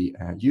to be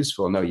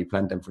useful. No, you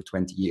plant them for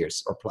 20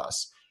 years or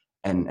plus.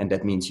 And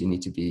that means you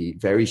need to be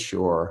very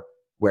sure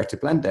where to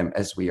plant them,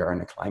 as we are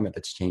in a climate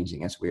that's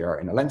changing, as we are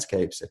in a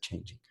landscapes that's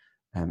changing.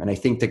 And I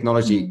think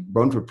technology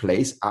won't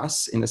replace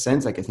us in a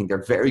sense. Like, I think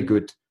they're very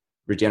good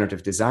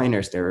regenerative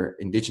designers. They're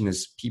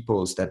indigenous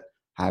peoples that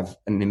have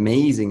an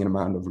amazing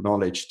amount of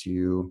knowledge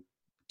to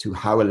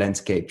how a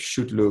landscape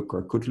should look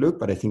or could look.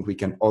 But I think we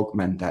can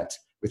augment that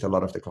with a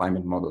lot of the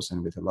climate models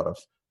and with a lot of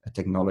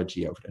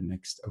technology over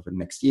the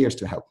next years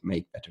to help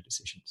make better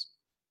decisions.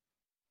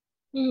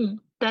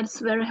 That's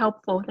very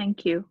helpful.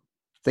 Thank you.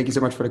 Thank you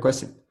so much for the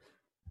question.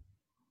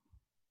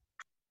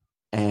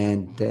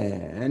 And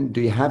then,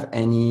 do you have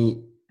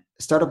any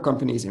startup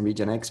companies in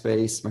Regen Ag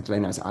space,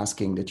 Magdalena is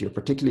asking, that you're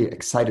particularly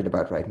excited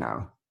about right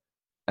now?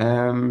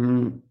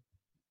 That's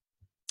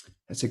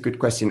a good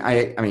question.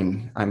 I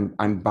mean,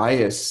 I'm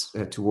biased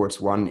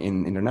towards one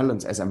in the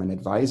Netherlands, as I'm an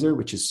advisor,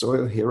 which is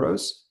Soil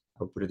Heroes.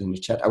 I'll put it in the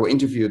chat. I will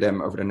interview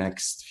them over the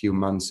next few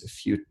months, at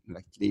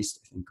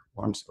least I think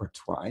once or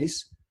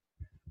twice.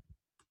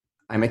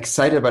 I'm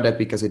excited about that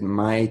because it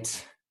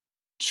might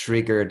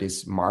trigger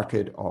this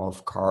market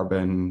of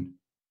carbon,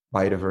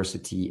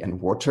 biodiversity, and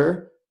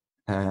water.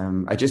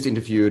 I just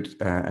interviewed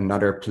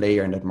another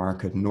player in that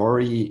market,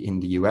 Nori,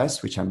 in the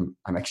US, which I'm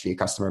actually a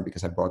customer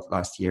because I bought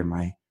last year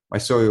my my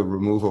soil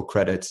removal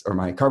credits or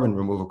my carbon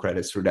removal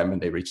credits through them,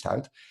 and they reached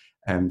out.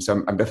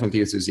 So I'm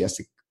definitely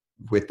enthusiastic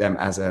with them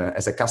as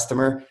a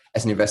customer.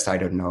 As an investor, I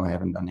don't know. I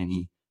haven't done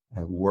any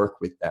work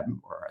with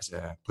them or as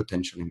a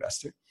potential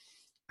investor.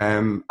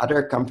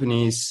 Other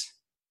companies,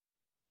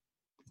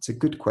 it's a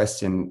good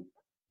question.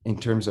 In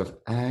terms of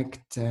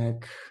ag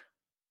tech,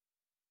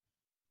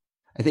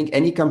 I think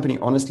any company,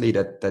 honestly,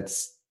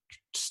 that's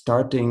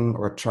starting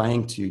or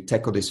trying to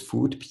tackle this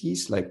food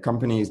piece, like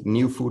companies,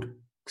 new food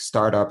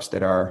startups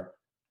that are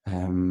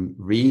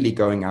really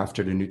going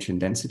after the nutrient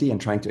density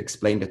and trying to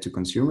explain that to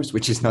consumers,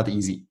 which is not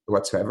easy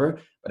whatsoever.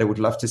 But I would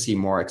love to see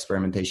more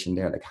experimentation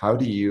there. Like how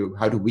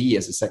do we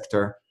as a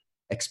sector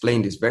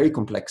explain this very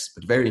complex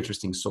but very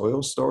interesting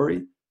soil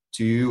story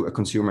to a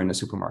consumer in a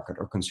supermarket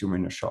or consumer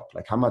in a shop?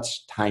 Like how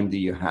much time do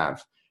you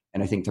have?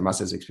 And I think Tomas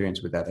has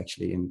experience with that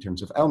actually in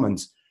terms of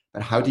almonds.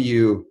 But how do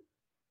you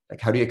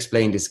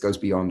explain this goes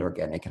beyond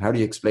organic? And how do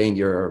you explain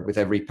with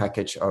every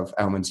package of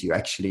almonds you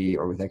actually,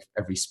 or with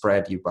every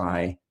spread you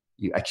buy,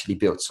 you actually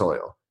build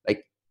soil?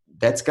 Like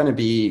that's going to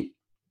be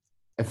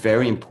a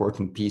very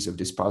important piece of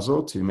this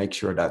puzzle to make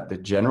sure that the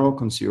general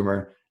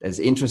consumer is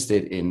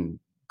interested in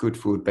good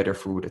food, better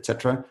food,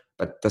 etc.,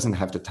 but doesn't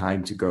have the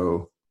time to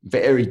go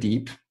very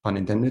deep, pun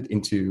intended,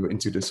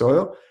 into the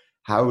soil.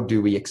 How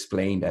do we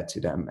explain that to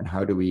them, and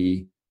how do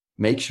we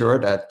make sure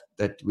that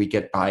we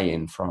get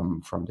buy-in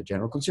from the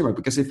general consumer?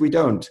 Because if we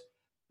don't,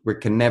 we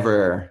can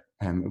never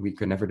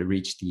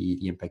reach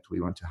the impact we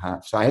want to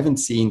have. So I haven't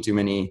seen too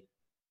many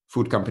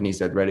food companies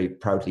that really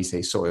proudly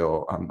say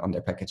soil on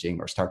their packaging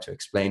or start to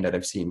explain that.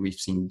 We've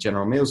seen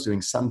General Mills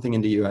doing something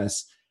in the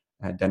US,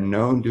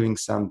 Danone doing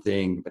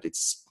something, but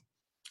it's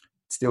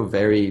still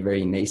very,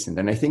 very nascent.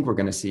 And I think we're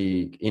going to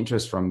see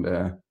interest from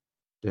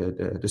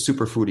the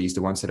super foodies,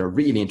 the ones that are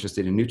really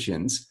interested in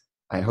nutrients.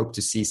 I hope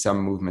to see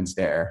some movements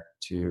there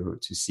to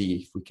see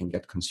if we can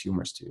get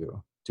consumers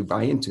to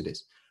buy into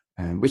this,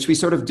 which we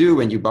sort of do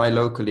when you buy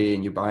locally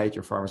and you buy at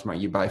your farmer's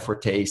market, you buy for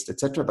taste,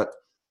 etc. But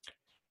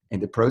in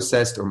the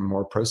processed or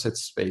more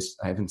processed space,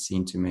 I haven't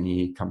seen too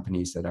many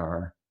companies that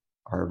are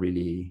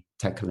really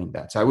tackling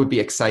that. So I would be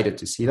excited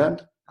to see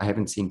that. I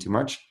haven't seen too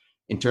much.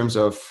 In terms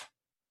of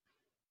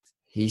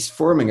he's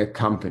forming a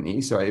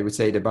company, so I would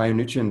say the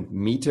Bionutrient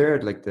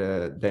Meter, like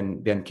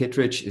Dan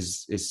Kittredge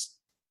is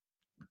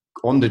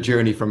on the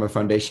journey from a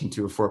foundation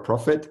to a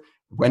for-profit.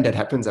 When that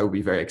happens, I will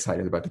be very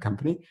excited about the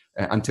company.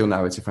 Until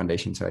now, it's a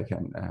foundation, so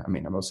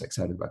I'm also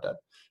excited about that.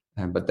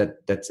 But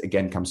that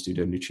again comes to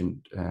the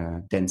nutrient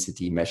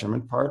density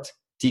measurement part.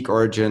 Teak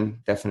Origin,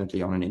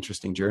 definitely on an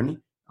interesting journey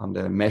on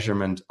the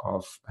measurement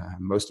of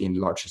mostly in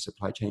larger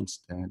supply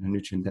chains, the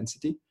nutrient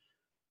density.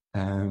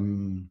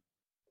 And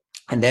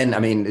then,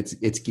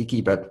 it's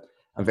geeky, but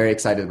I'm very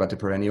excited about the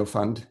Perennial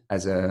Fund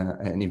as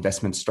an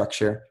investment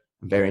structure.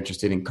 I'm very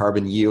interested in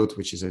carbon yield,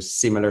 which is a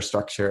similar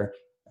structure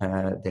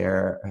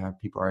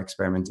people are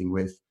experimenting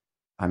with.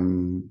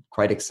 I'm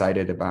quite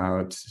excited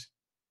about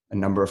a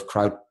number of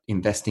crowd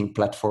investing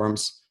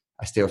platforms.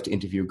 I still have to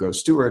interview Go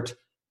Stewart,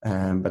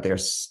 but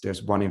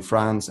there's one in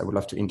France I would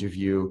love to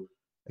interview,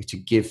 to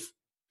give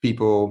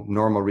people,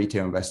 normal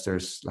retail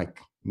investors like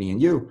me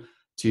and you,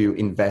 to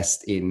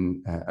invest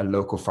in a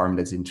local farm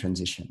that's in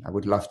transition. I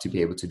would love to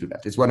be able to do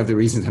that. It's one of the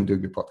reasons I'm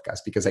doing the podcast,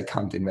 because I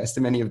can't invest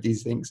in many of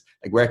these things.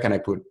 Like, where can I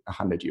put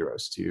 100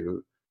 euros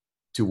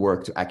to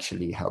work to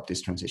actually help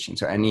this transition?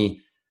 So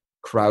any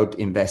crowd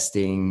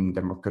investing,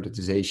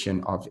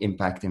 democratization of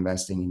impact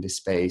investing in this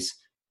space,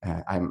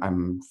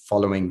 I'm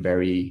following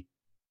very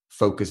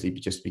focusedly,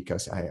 just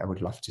because I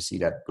would love to see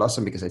that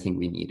blossom, because I think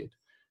we need it.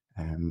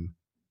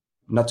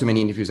 Not too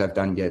many interviews I've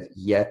done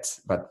yet,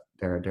 but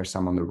there's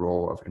some on the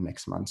roll over the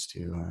next months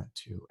to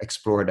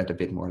explore that a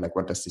bit more. Like,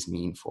 what does this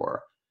mean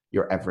for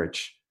your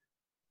average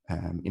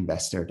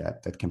investor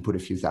that can put a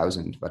few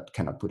thousand but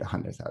cannot put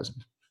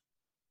 100,000?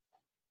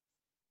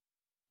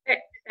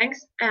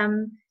 Thanks.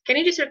 Can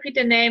you just repeat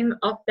the name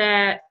of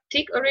the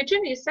Teak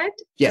Origin you said?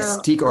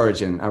 Yes, Teak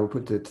Origin. I will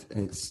put it.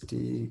 It's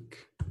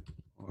Teak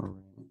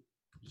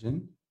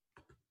Origin.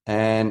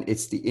 And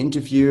it's the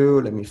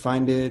interview. Let me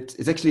find it.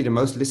 It's actually the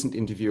most listened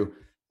interview.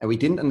 And we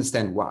didn't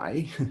understand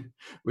why,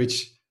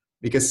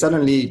 because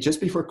suddenly just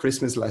before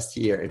Christmas last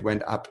year, it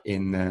went up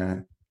in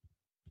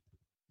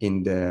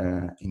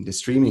the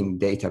streaming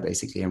data,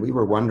 basically. And we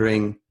were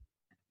wondering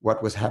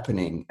what was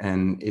happening.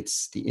 And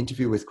it's the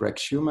interview with Greg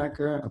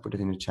Schumacher. I'll put it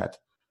in the chat.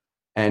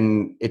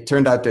 And it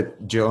turned out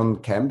that John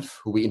Kempf,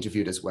 who we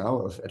interviewed as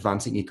well, of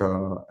Advancing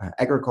Eco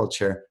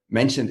Agriculture,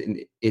 mentioned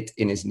it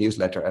in his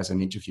newsletter as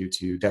an interview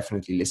to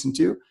definitely listen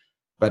to.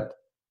 But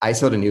I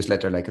saw the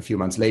newsletter like a few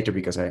months later,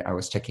 because I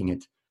was checking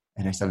it.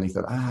 And I suddenly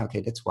thought,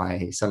 okay, that's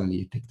why suddenly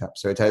it picked up.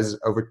 So it has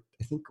over,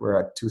 I think we're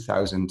at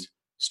 2,000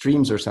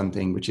 streams or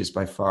something, which is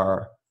by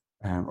far,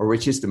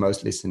 which is the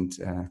most listened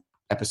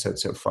episode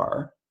so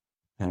far,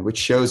 which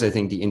shows, I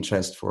think, the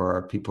interest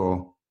for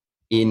people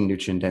in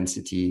nutrient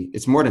density.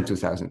 It's more than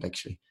 2,000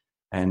 actually.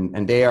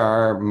 And they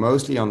are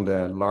mostly on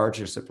the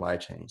larger supply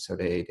chain. So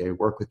they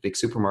work with big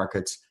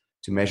supermarkets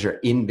to measure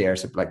in their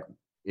supply.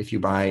 If you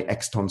buy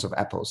X tons of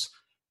apples,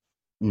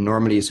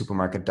 normally a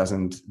supermarket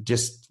doesn't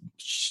just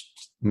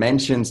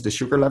mentions the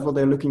sugar level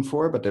they're looking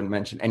for, but don't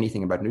mention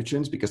anything about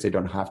nutrients because they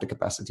don't have the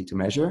capacity to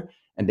measure.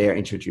 And they're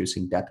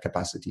introducing that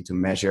capacity to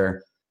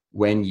measure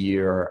when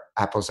your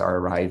apples are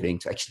arriving,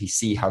 to actually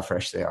see how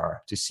fresh they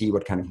are, to see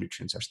what kind of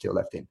nutrients are still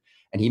left in.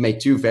 And he made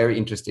two very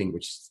interesting,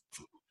 which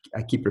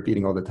I keep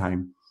repeating all the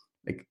time.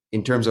 Like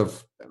in terms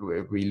of,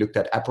 we looked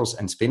at apples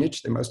and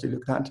spinach, they mostly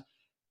looked at.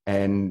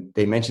 And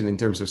they mentioned in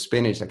terms of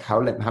spinach, like how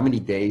many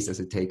days does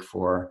it take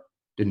for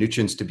the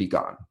nutrients to be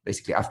gone,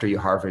 basically after you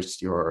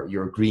harvest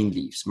your green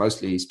leaves,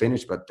 mostly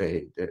spinach, but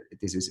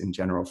this is in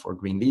general for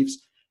green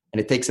leaves. And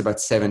it takes about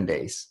 7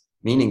 days,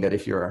 meaning that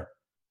if your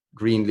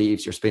green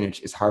leaves, your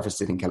spinach is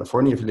harvested in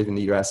California, if you live in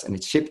the US, and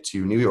it's shipped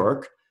to New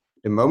York,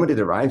 the moment it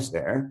arrives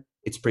there,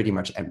 it's pretty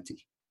much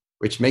empty,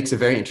 which makes a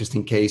very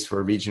interesting case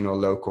for regional,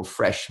 local,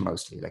 fresh,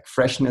 mostly like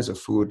freshness of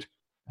food.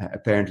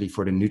 Apparently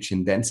for the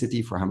nutrient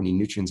density, for how many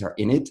nutrients are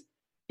in it,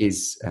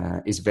 is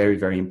very,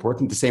 very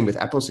important. The same with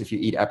apples. If you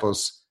eat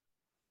apples,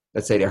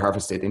 let's say they're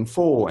harvested in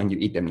fall and you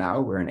eat them now,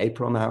 we're in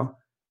April now,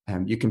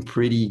 you can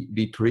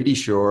be pretty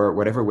sure,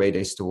 whatever way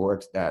they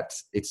stored, that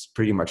it's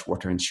pretty much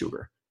water and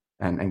sugar.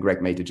 And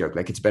Greg made the joke,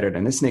 like it's better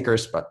than a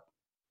Snickers, but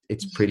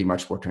it's pretty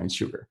much water and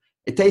sugar.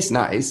 It tastes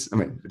nice. I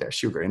mean, there's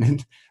sugar in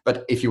it.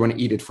 But if you want to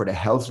eat it for the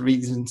health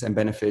reasons and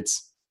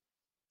benefits,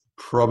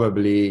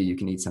 probably you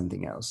can eat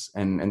something else.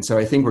 And so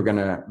I think we're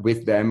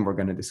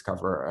going to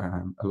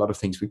discover a lot of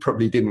things we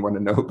probably didn't want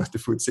to know about the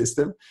food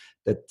system,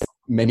 that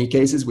many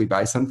cases we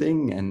buy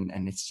something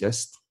and it's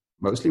just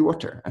mostly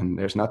water and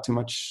there's not too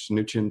much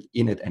nutrient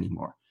in it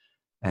anymore.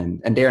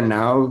 And they're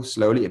now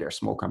slowly, they're a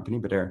small company,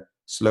 but they're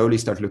slowly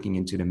start looking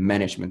into the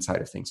management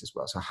side of things as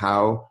well. So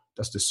how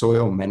does the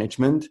soil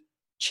management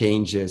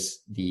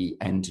changes the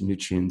end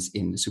nutrients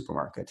in the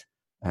supermarket?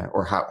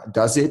 Or how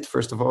does it,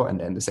 first of all? And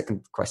then the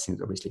second question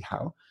is obviously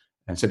how.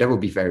 And so that will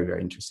be very,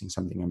 very interesting,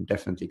 something I'm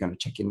definitely going to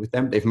check in with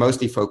them. They've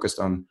mostly focused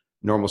on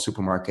normal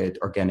supermarket,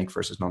 organic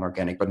versus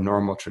non-organic, but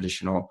normal,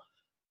 traditional,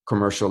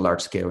 commercial,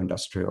 large-scale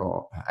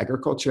industrial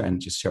agriculture,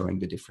 and just showing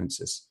the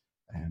differences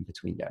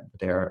between them. But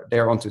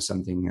they're onto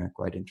something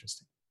quite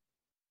interesting.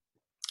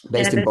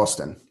 Based in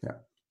Boston, yeah.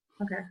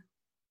 Okay.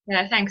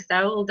 Yeah, thanks.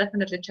 I will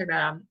definitely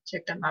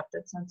check them up.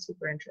 That sounds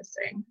super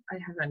interesting. I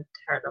haven't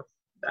heard of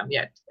them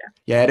yet.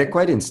 Yeah, they're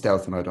quite in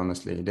stealth mode,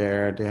 honestly.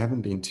 They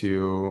haven't been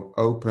too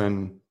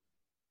open.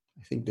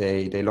 I think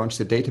they launched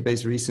a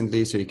database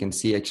recently, so you can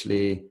see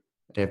actually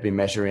they have been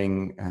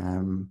measuring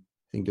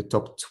I think the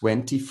top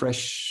 20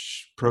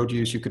 fresh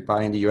produce you could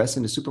buy in the US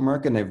in the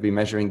supermarket, and they've been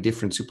measuring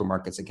different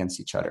supermarkets against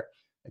each other,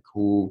 like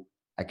who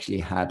actually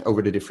had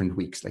over the different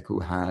weeks, like who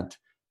had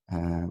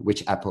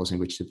which apples in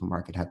which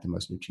supermarket had the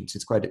most nutrients.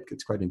 It's quite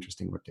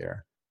interesting what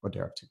they're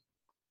up to.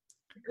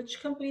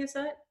 Which company is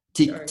that?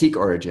 Teak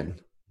Origin.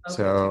 Okay.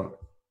 So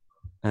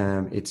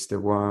it's the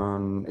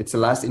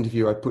last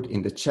interview I put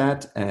in the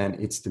chat, and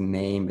it's the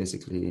name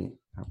basically.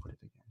 I'll put it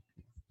again.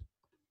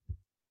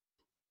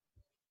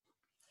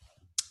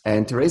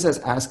 And Teresa is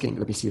asking,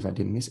 let me see if I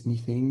didn't miss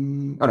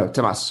anything. Oh no,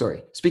 Tomas,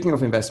 sorry. Speaking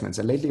of investments,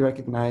 I lately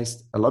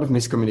recognized a lot of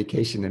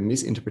miscommunication and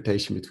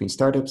misinterpretation between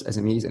startups,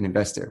 SMEs, and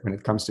investors when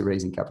it comes to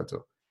raising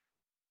capital.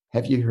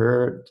 Have you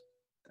heard,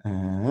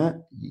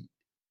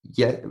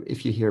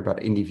 if you hear about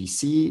Indie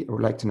VC, I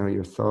would like to know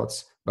your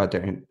thoughts about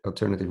their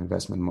alternative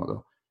investment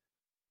model.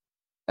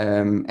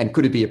 And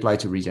could it be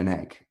applied to Regen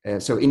Ag?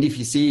 So Indie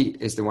VC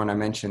is the one I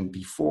mentioned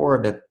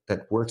before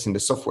that works in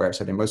the software.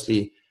 So they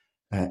mostly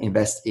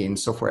invest in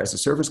software as a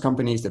service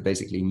companies that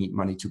basically need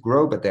money to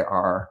grow, but they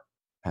are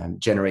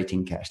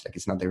generating cash. Like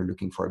it's not they're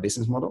looking for a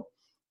business model.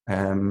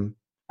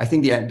 I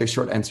think the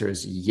short answer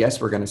is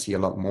yes, we're going to see a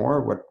lot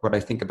more. What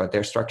I think about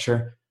their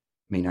structure,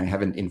 I mean, I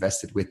haven't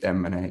invested with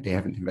them and they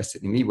haven't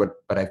invested in me, but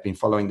I've been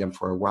following them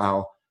for a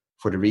while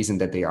for the reason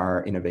that they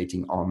are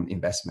innovating on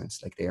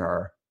investments. Like they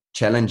are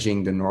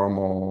challenging the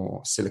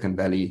normal Silicon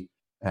Valley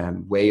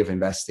way of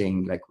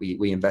investing. Like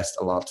we invest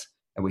a lot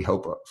and we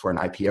hope for an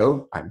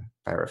IPO. I'm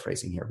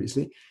paraphrasing here,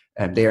 obviously.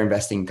 They are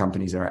investing in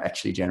companies that are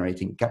actually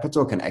generating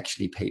capital, can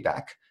actually pay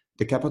back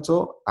the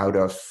capital out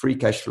of free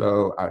cash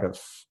flow, out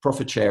of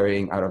profit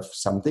sharing, out of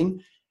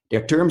something.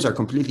 Their terms are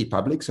completely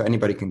public, so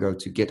anybody can go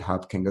to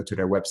GitHub, can go to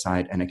their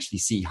website and actually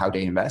see how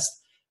they invest,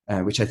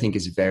 which I think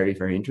is very,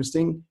 very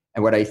interesting.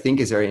 And what I think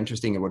is very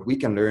interesting and what we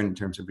can learn in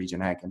terms of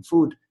Regen Ag and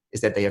food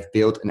is that they have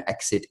built an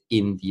exit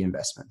in the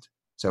investment.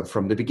 So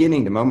from the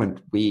beginning, the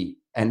moment we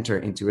enter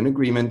into an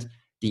agreement,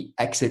 the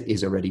exit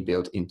is already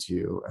built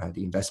into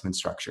the investment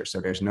structure. So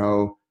there's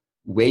no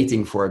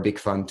waiting for a big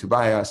fund to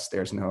buy us.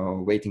 There's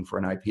no waiting for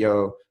an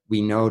IPO.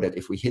 We know that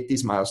if we hit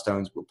these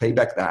milestones, we'll pay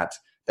back that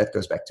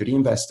goes back to the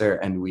investor,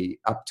 and we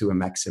up to a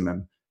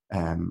maximum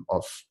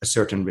of a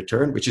certain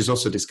return, which is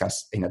also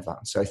discussed in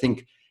advance. So I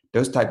think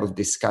those type of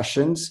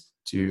discussions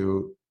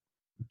to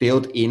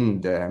build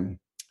in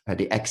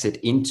the exit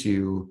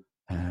into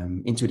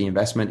the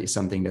investment is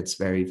something that's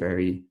very,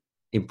 very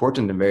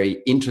important and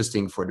very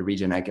interesting for the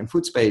Regen Ag and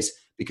food space,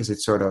 because it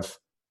sort of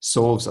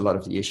solves a lot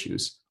of the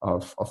issues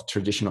of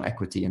traditional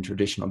equity and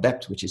traditional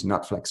debt, which is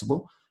not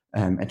flexible.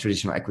 and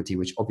traditional equity,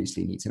 which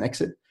obviously needs an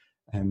exit.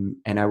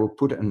 And I will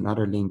put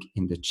another link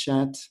in the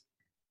chat,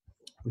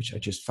 which I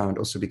just found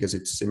also because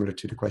it's similar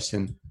to the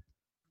question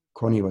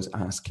Connie was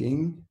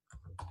asking.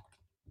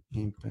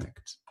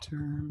 Impact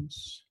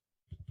terms,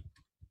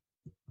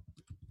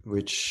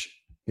 which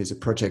is a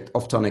project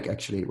of Tonic,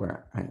 actually,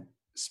 where I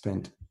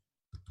spent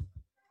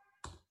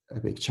a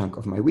big chunk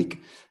of my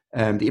week.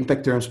 The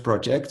Impact Terms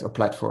project or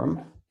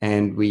platform,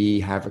 and we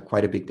have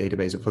quite a big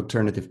database of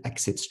alternative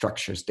exit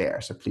structures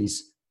there. So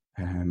please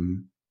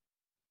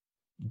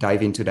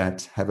dive into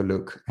that, have a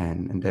look,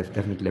 and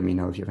definitely let me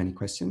know if you have any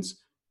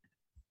questions.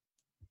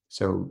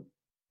 So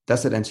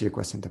does that answer your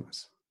question,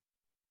 Thomas?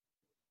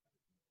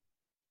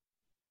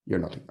 You're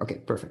nodding. Okay,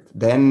 perfect.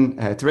 Then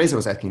Teresa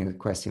was asking a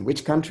question.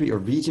 Which country or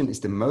region is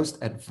the most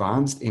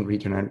advanced in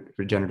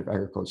regenerative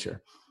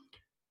agriculture?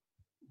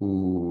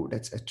 Ooh,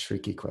 that's a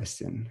tricky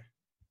question.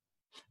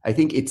 I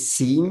think it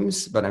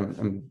seems, but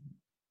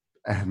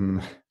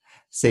I'm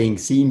saying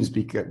seems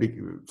because,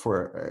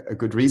 for a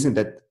good reason,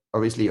 that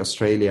obviously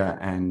Australia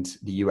and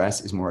the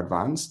US is more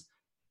advanced.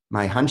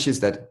 My hunch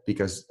is that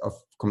because of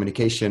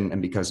communication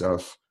and because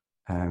of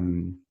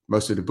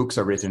most of the books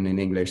are written in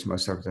English,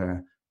 most of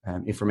the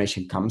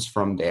information comes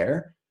from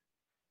there.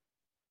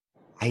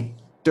 I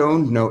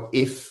don't know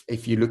if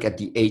you look at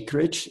the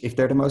acreage, if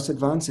they're the most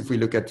advanced. If we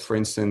look at, for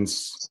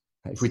instance,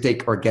 if we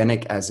take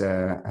organic as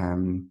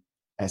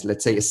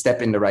let's say a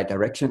step in the right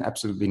direction,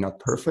 absolutely not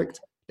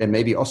perfect, then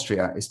maybe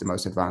Austria is the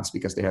most advanced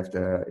because they have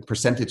the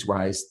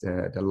percentage-wise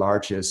the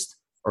largest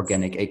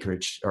organic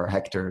acreage or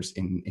hectares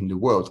in the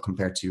world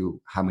compared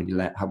to how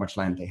much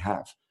land they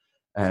have.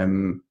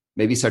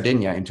 Maybe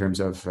Sardinia in terms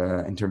of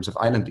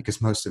island,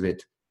 because most of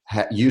it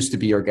used to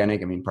be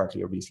organic. I mean,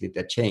 partly obviously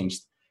that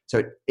changed.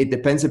 So it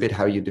depends a bit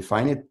how you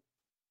define it.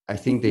 I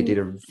think they did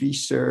a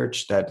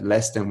research that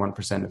less than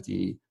 1% of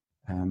the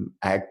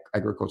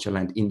agriculture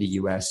land in the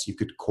US you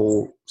could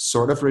call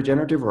sort of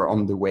regenerative or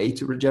on the way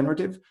to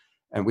regenerative,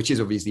 which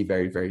is obviously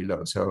very, very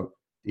low. So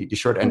the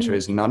short answer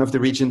is none of the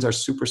regions are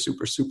super,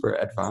 super, super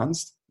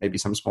advanced, maybe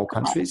some small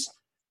countries.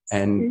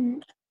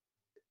 And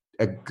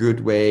a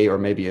good way, or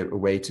maybe a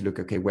way to look,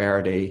 okay, where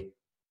are they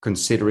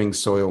considering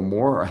soil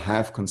more or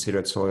have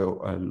considered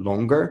soil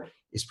longer,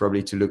 is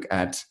probably to look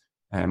at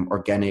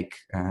organic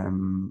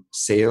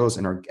sales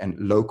and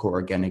local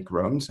organic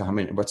grown. So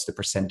what's the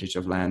percentage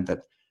of land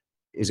that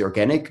is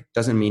organic?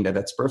 Doesn't mean that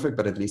that's perfect,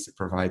 but at least it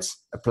provides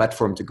a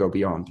platform to go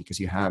beyond, because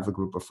you have a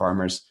group of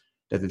farmers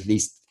that at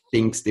least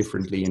thinks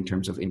differently in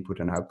terms of input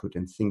and output,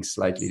 and thinks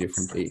slightly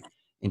differently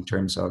in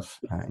terms of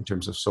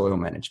soil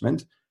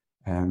management.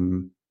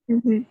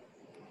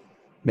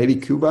 Maybe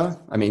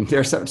Cuba. I mean, there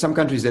are some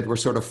countries that were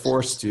sort of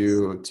forced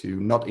to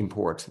not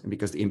import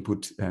because the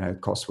input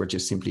costs were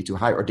just simply too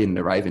high or didn't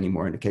arrive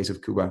anymore. In the case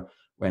of Cuba,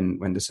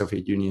 when the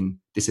Soviet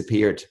Union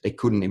disappeared, they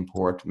couldn't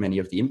import many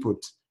of the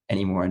input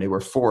anymore, and they were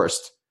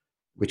forced,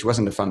 which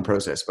wasn't a fun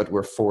process, but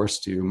were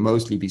forced to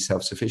mostly be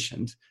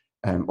self-sufficient,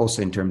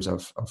 also in terms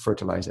of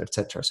fertilizer,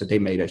 etc. So they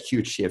made a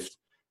huge shift,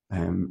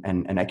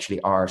 and actually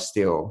are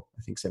still,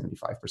 I think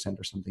 75%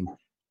 or something,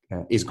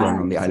 is grown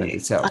on the island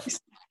itself.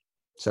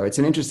 So it's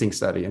an interesting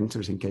study, an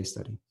interesting case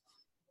study.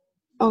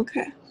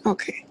 Okay.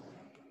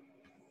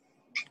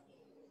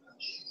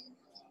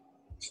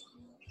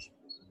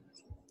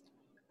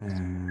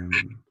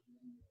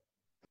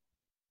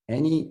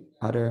 Any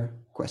other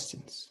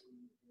questions?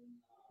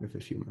 We have a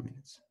few more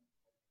minutes.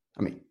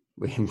 I mean,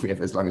 we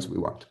have as long as we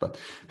want, but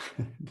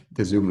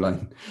the Zoom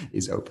line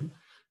is open.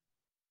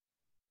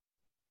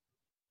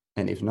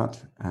 And if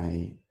not,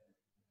 I'm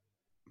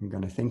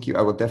going to thank you.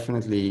 I will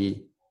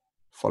definitely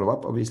follow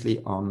up,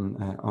 obviously,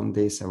 on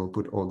this. I will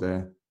put all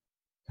the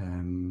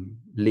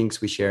links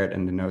we shared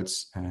and the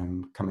notes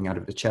coming out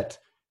of the chat,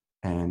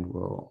 and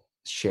we'll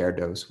share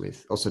those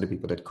with also the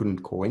people that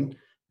couldn't call in,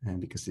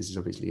 because this is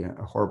obviously a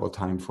horrible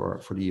time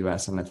for the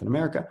US and Latin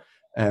America,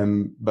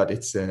 but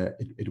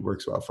it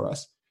works well for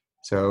us.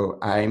 So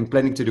I'm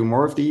planning to do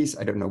more of these.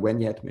 I don't know when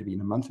yet, maybe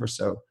in a month or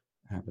so,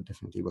 but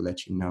definitely will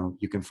let you know.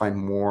 You can find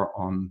more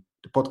on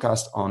the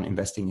podcast on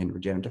investing in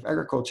regenerative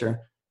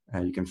agriculture.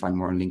 You can find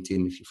more on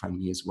LinkedIn if you find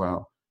me as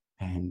well.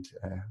 And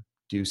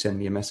do send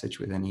me a message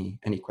with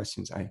any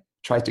questions. I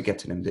try to get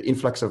to them. The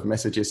influx of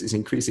messages is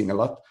increasing a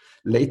lot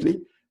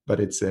lately, but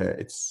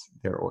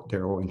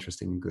they're all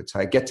interesting and good. So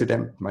I get to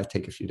them. It might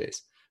take a few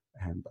days,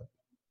 but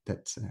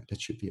that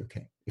should be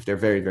okay. If they're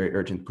very, very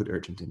urgent, put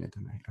urgent in it,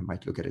 and I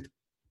might look at it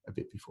a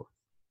bit before.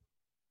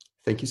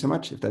 Thank you so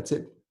much. If that's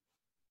it,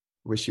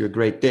 wish you a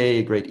great day,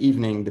 a great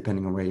evening,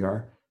 depending on where you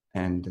are,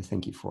 and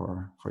thank you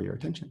for your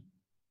attention.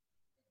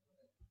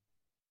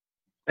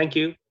 Thank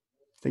you.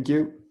 Thank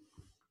you.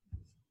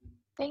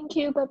 Thank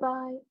you.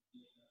 Bye-bye.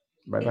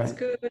 Bye-bye. It's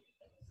good.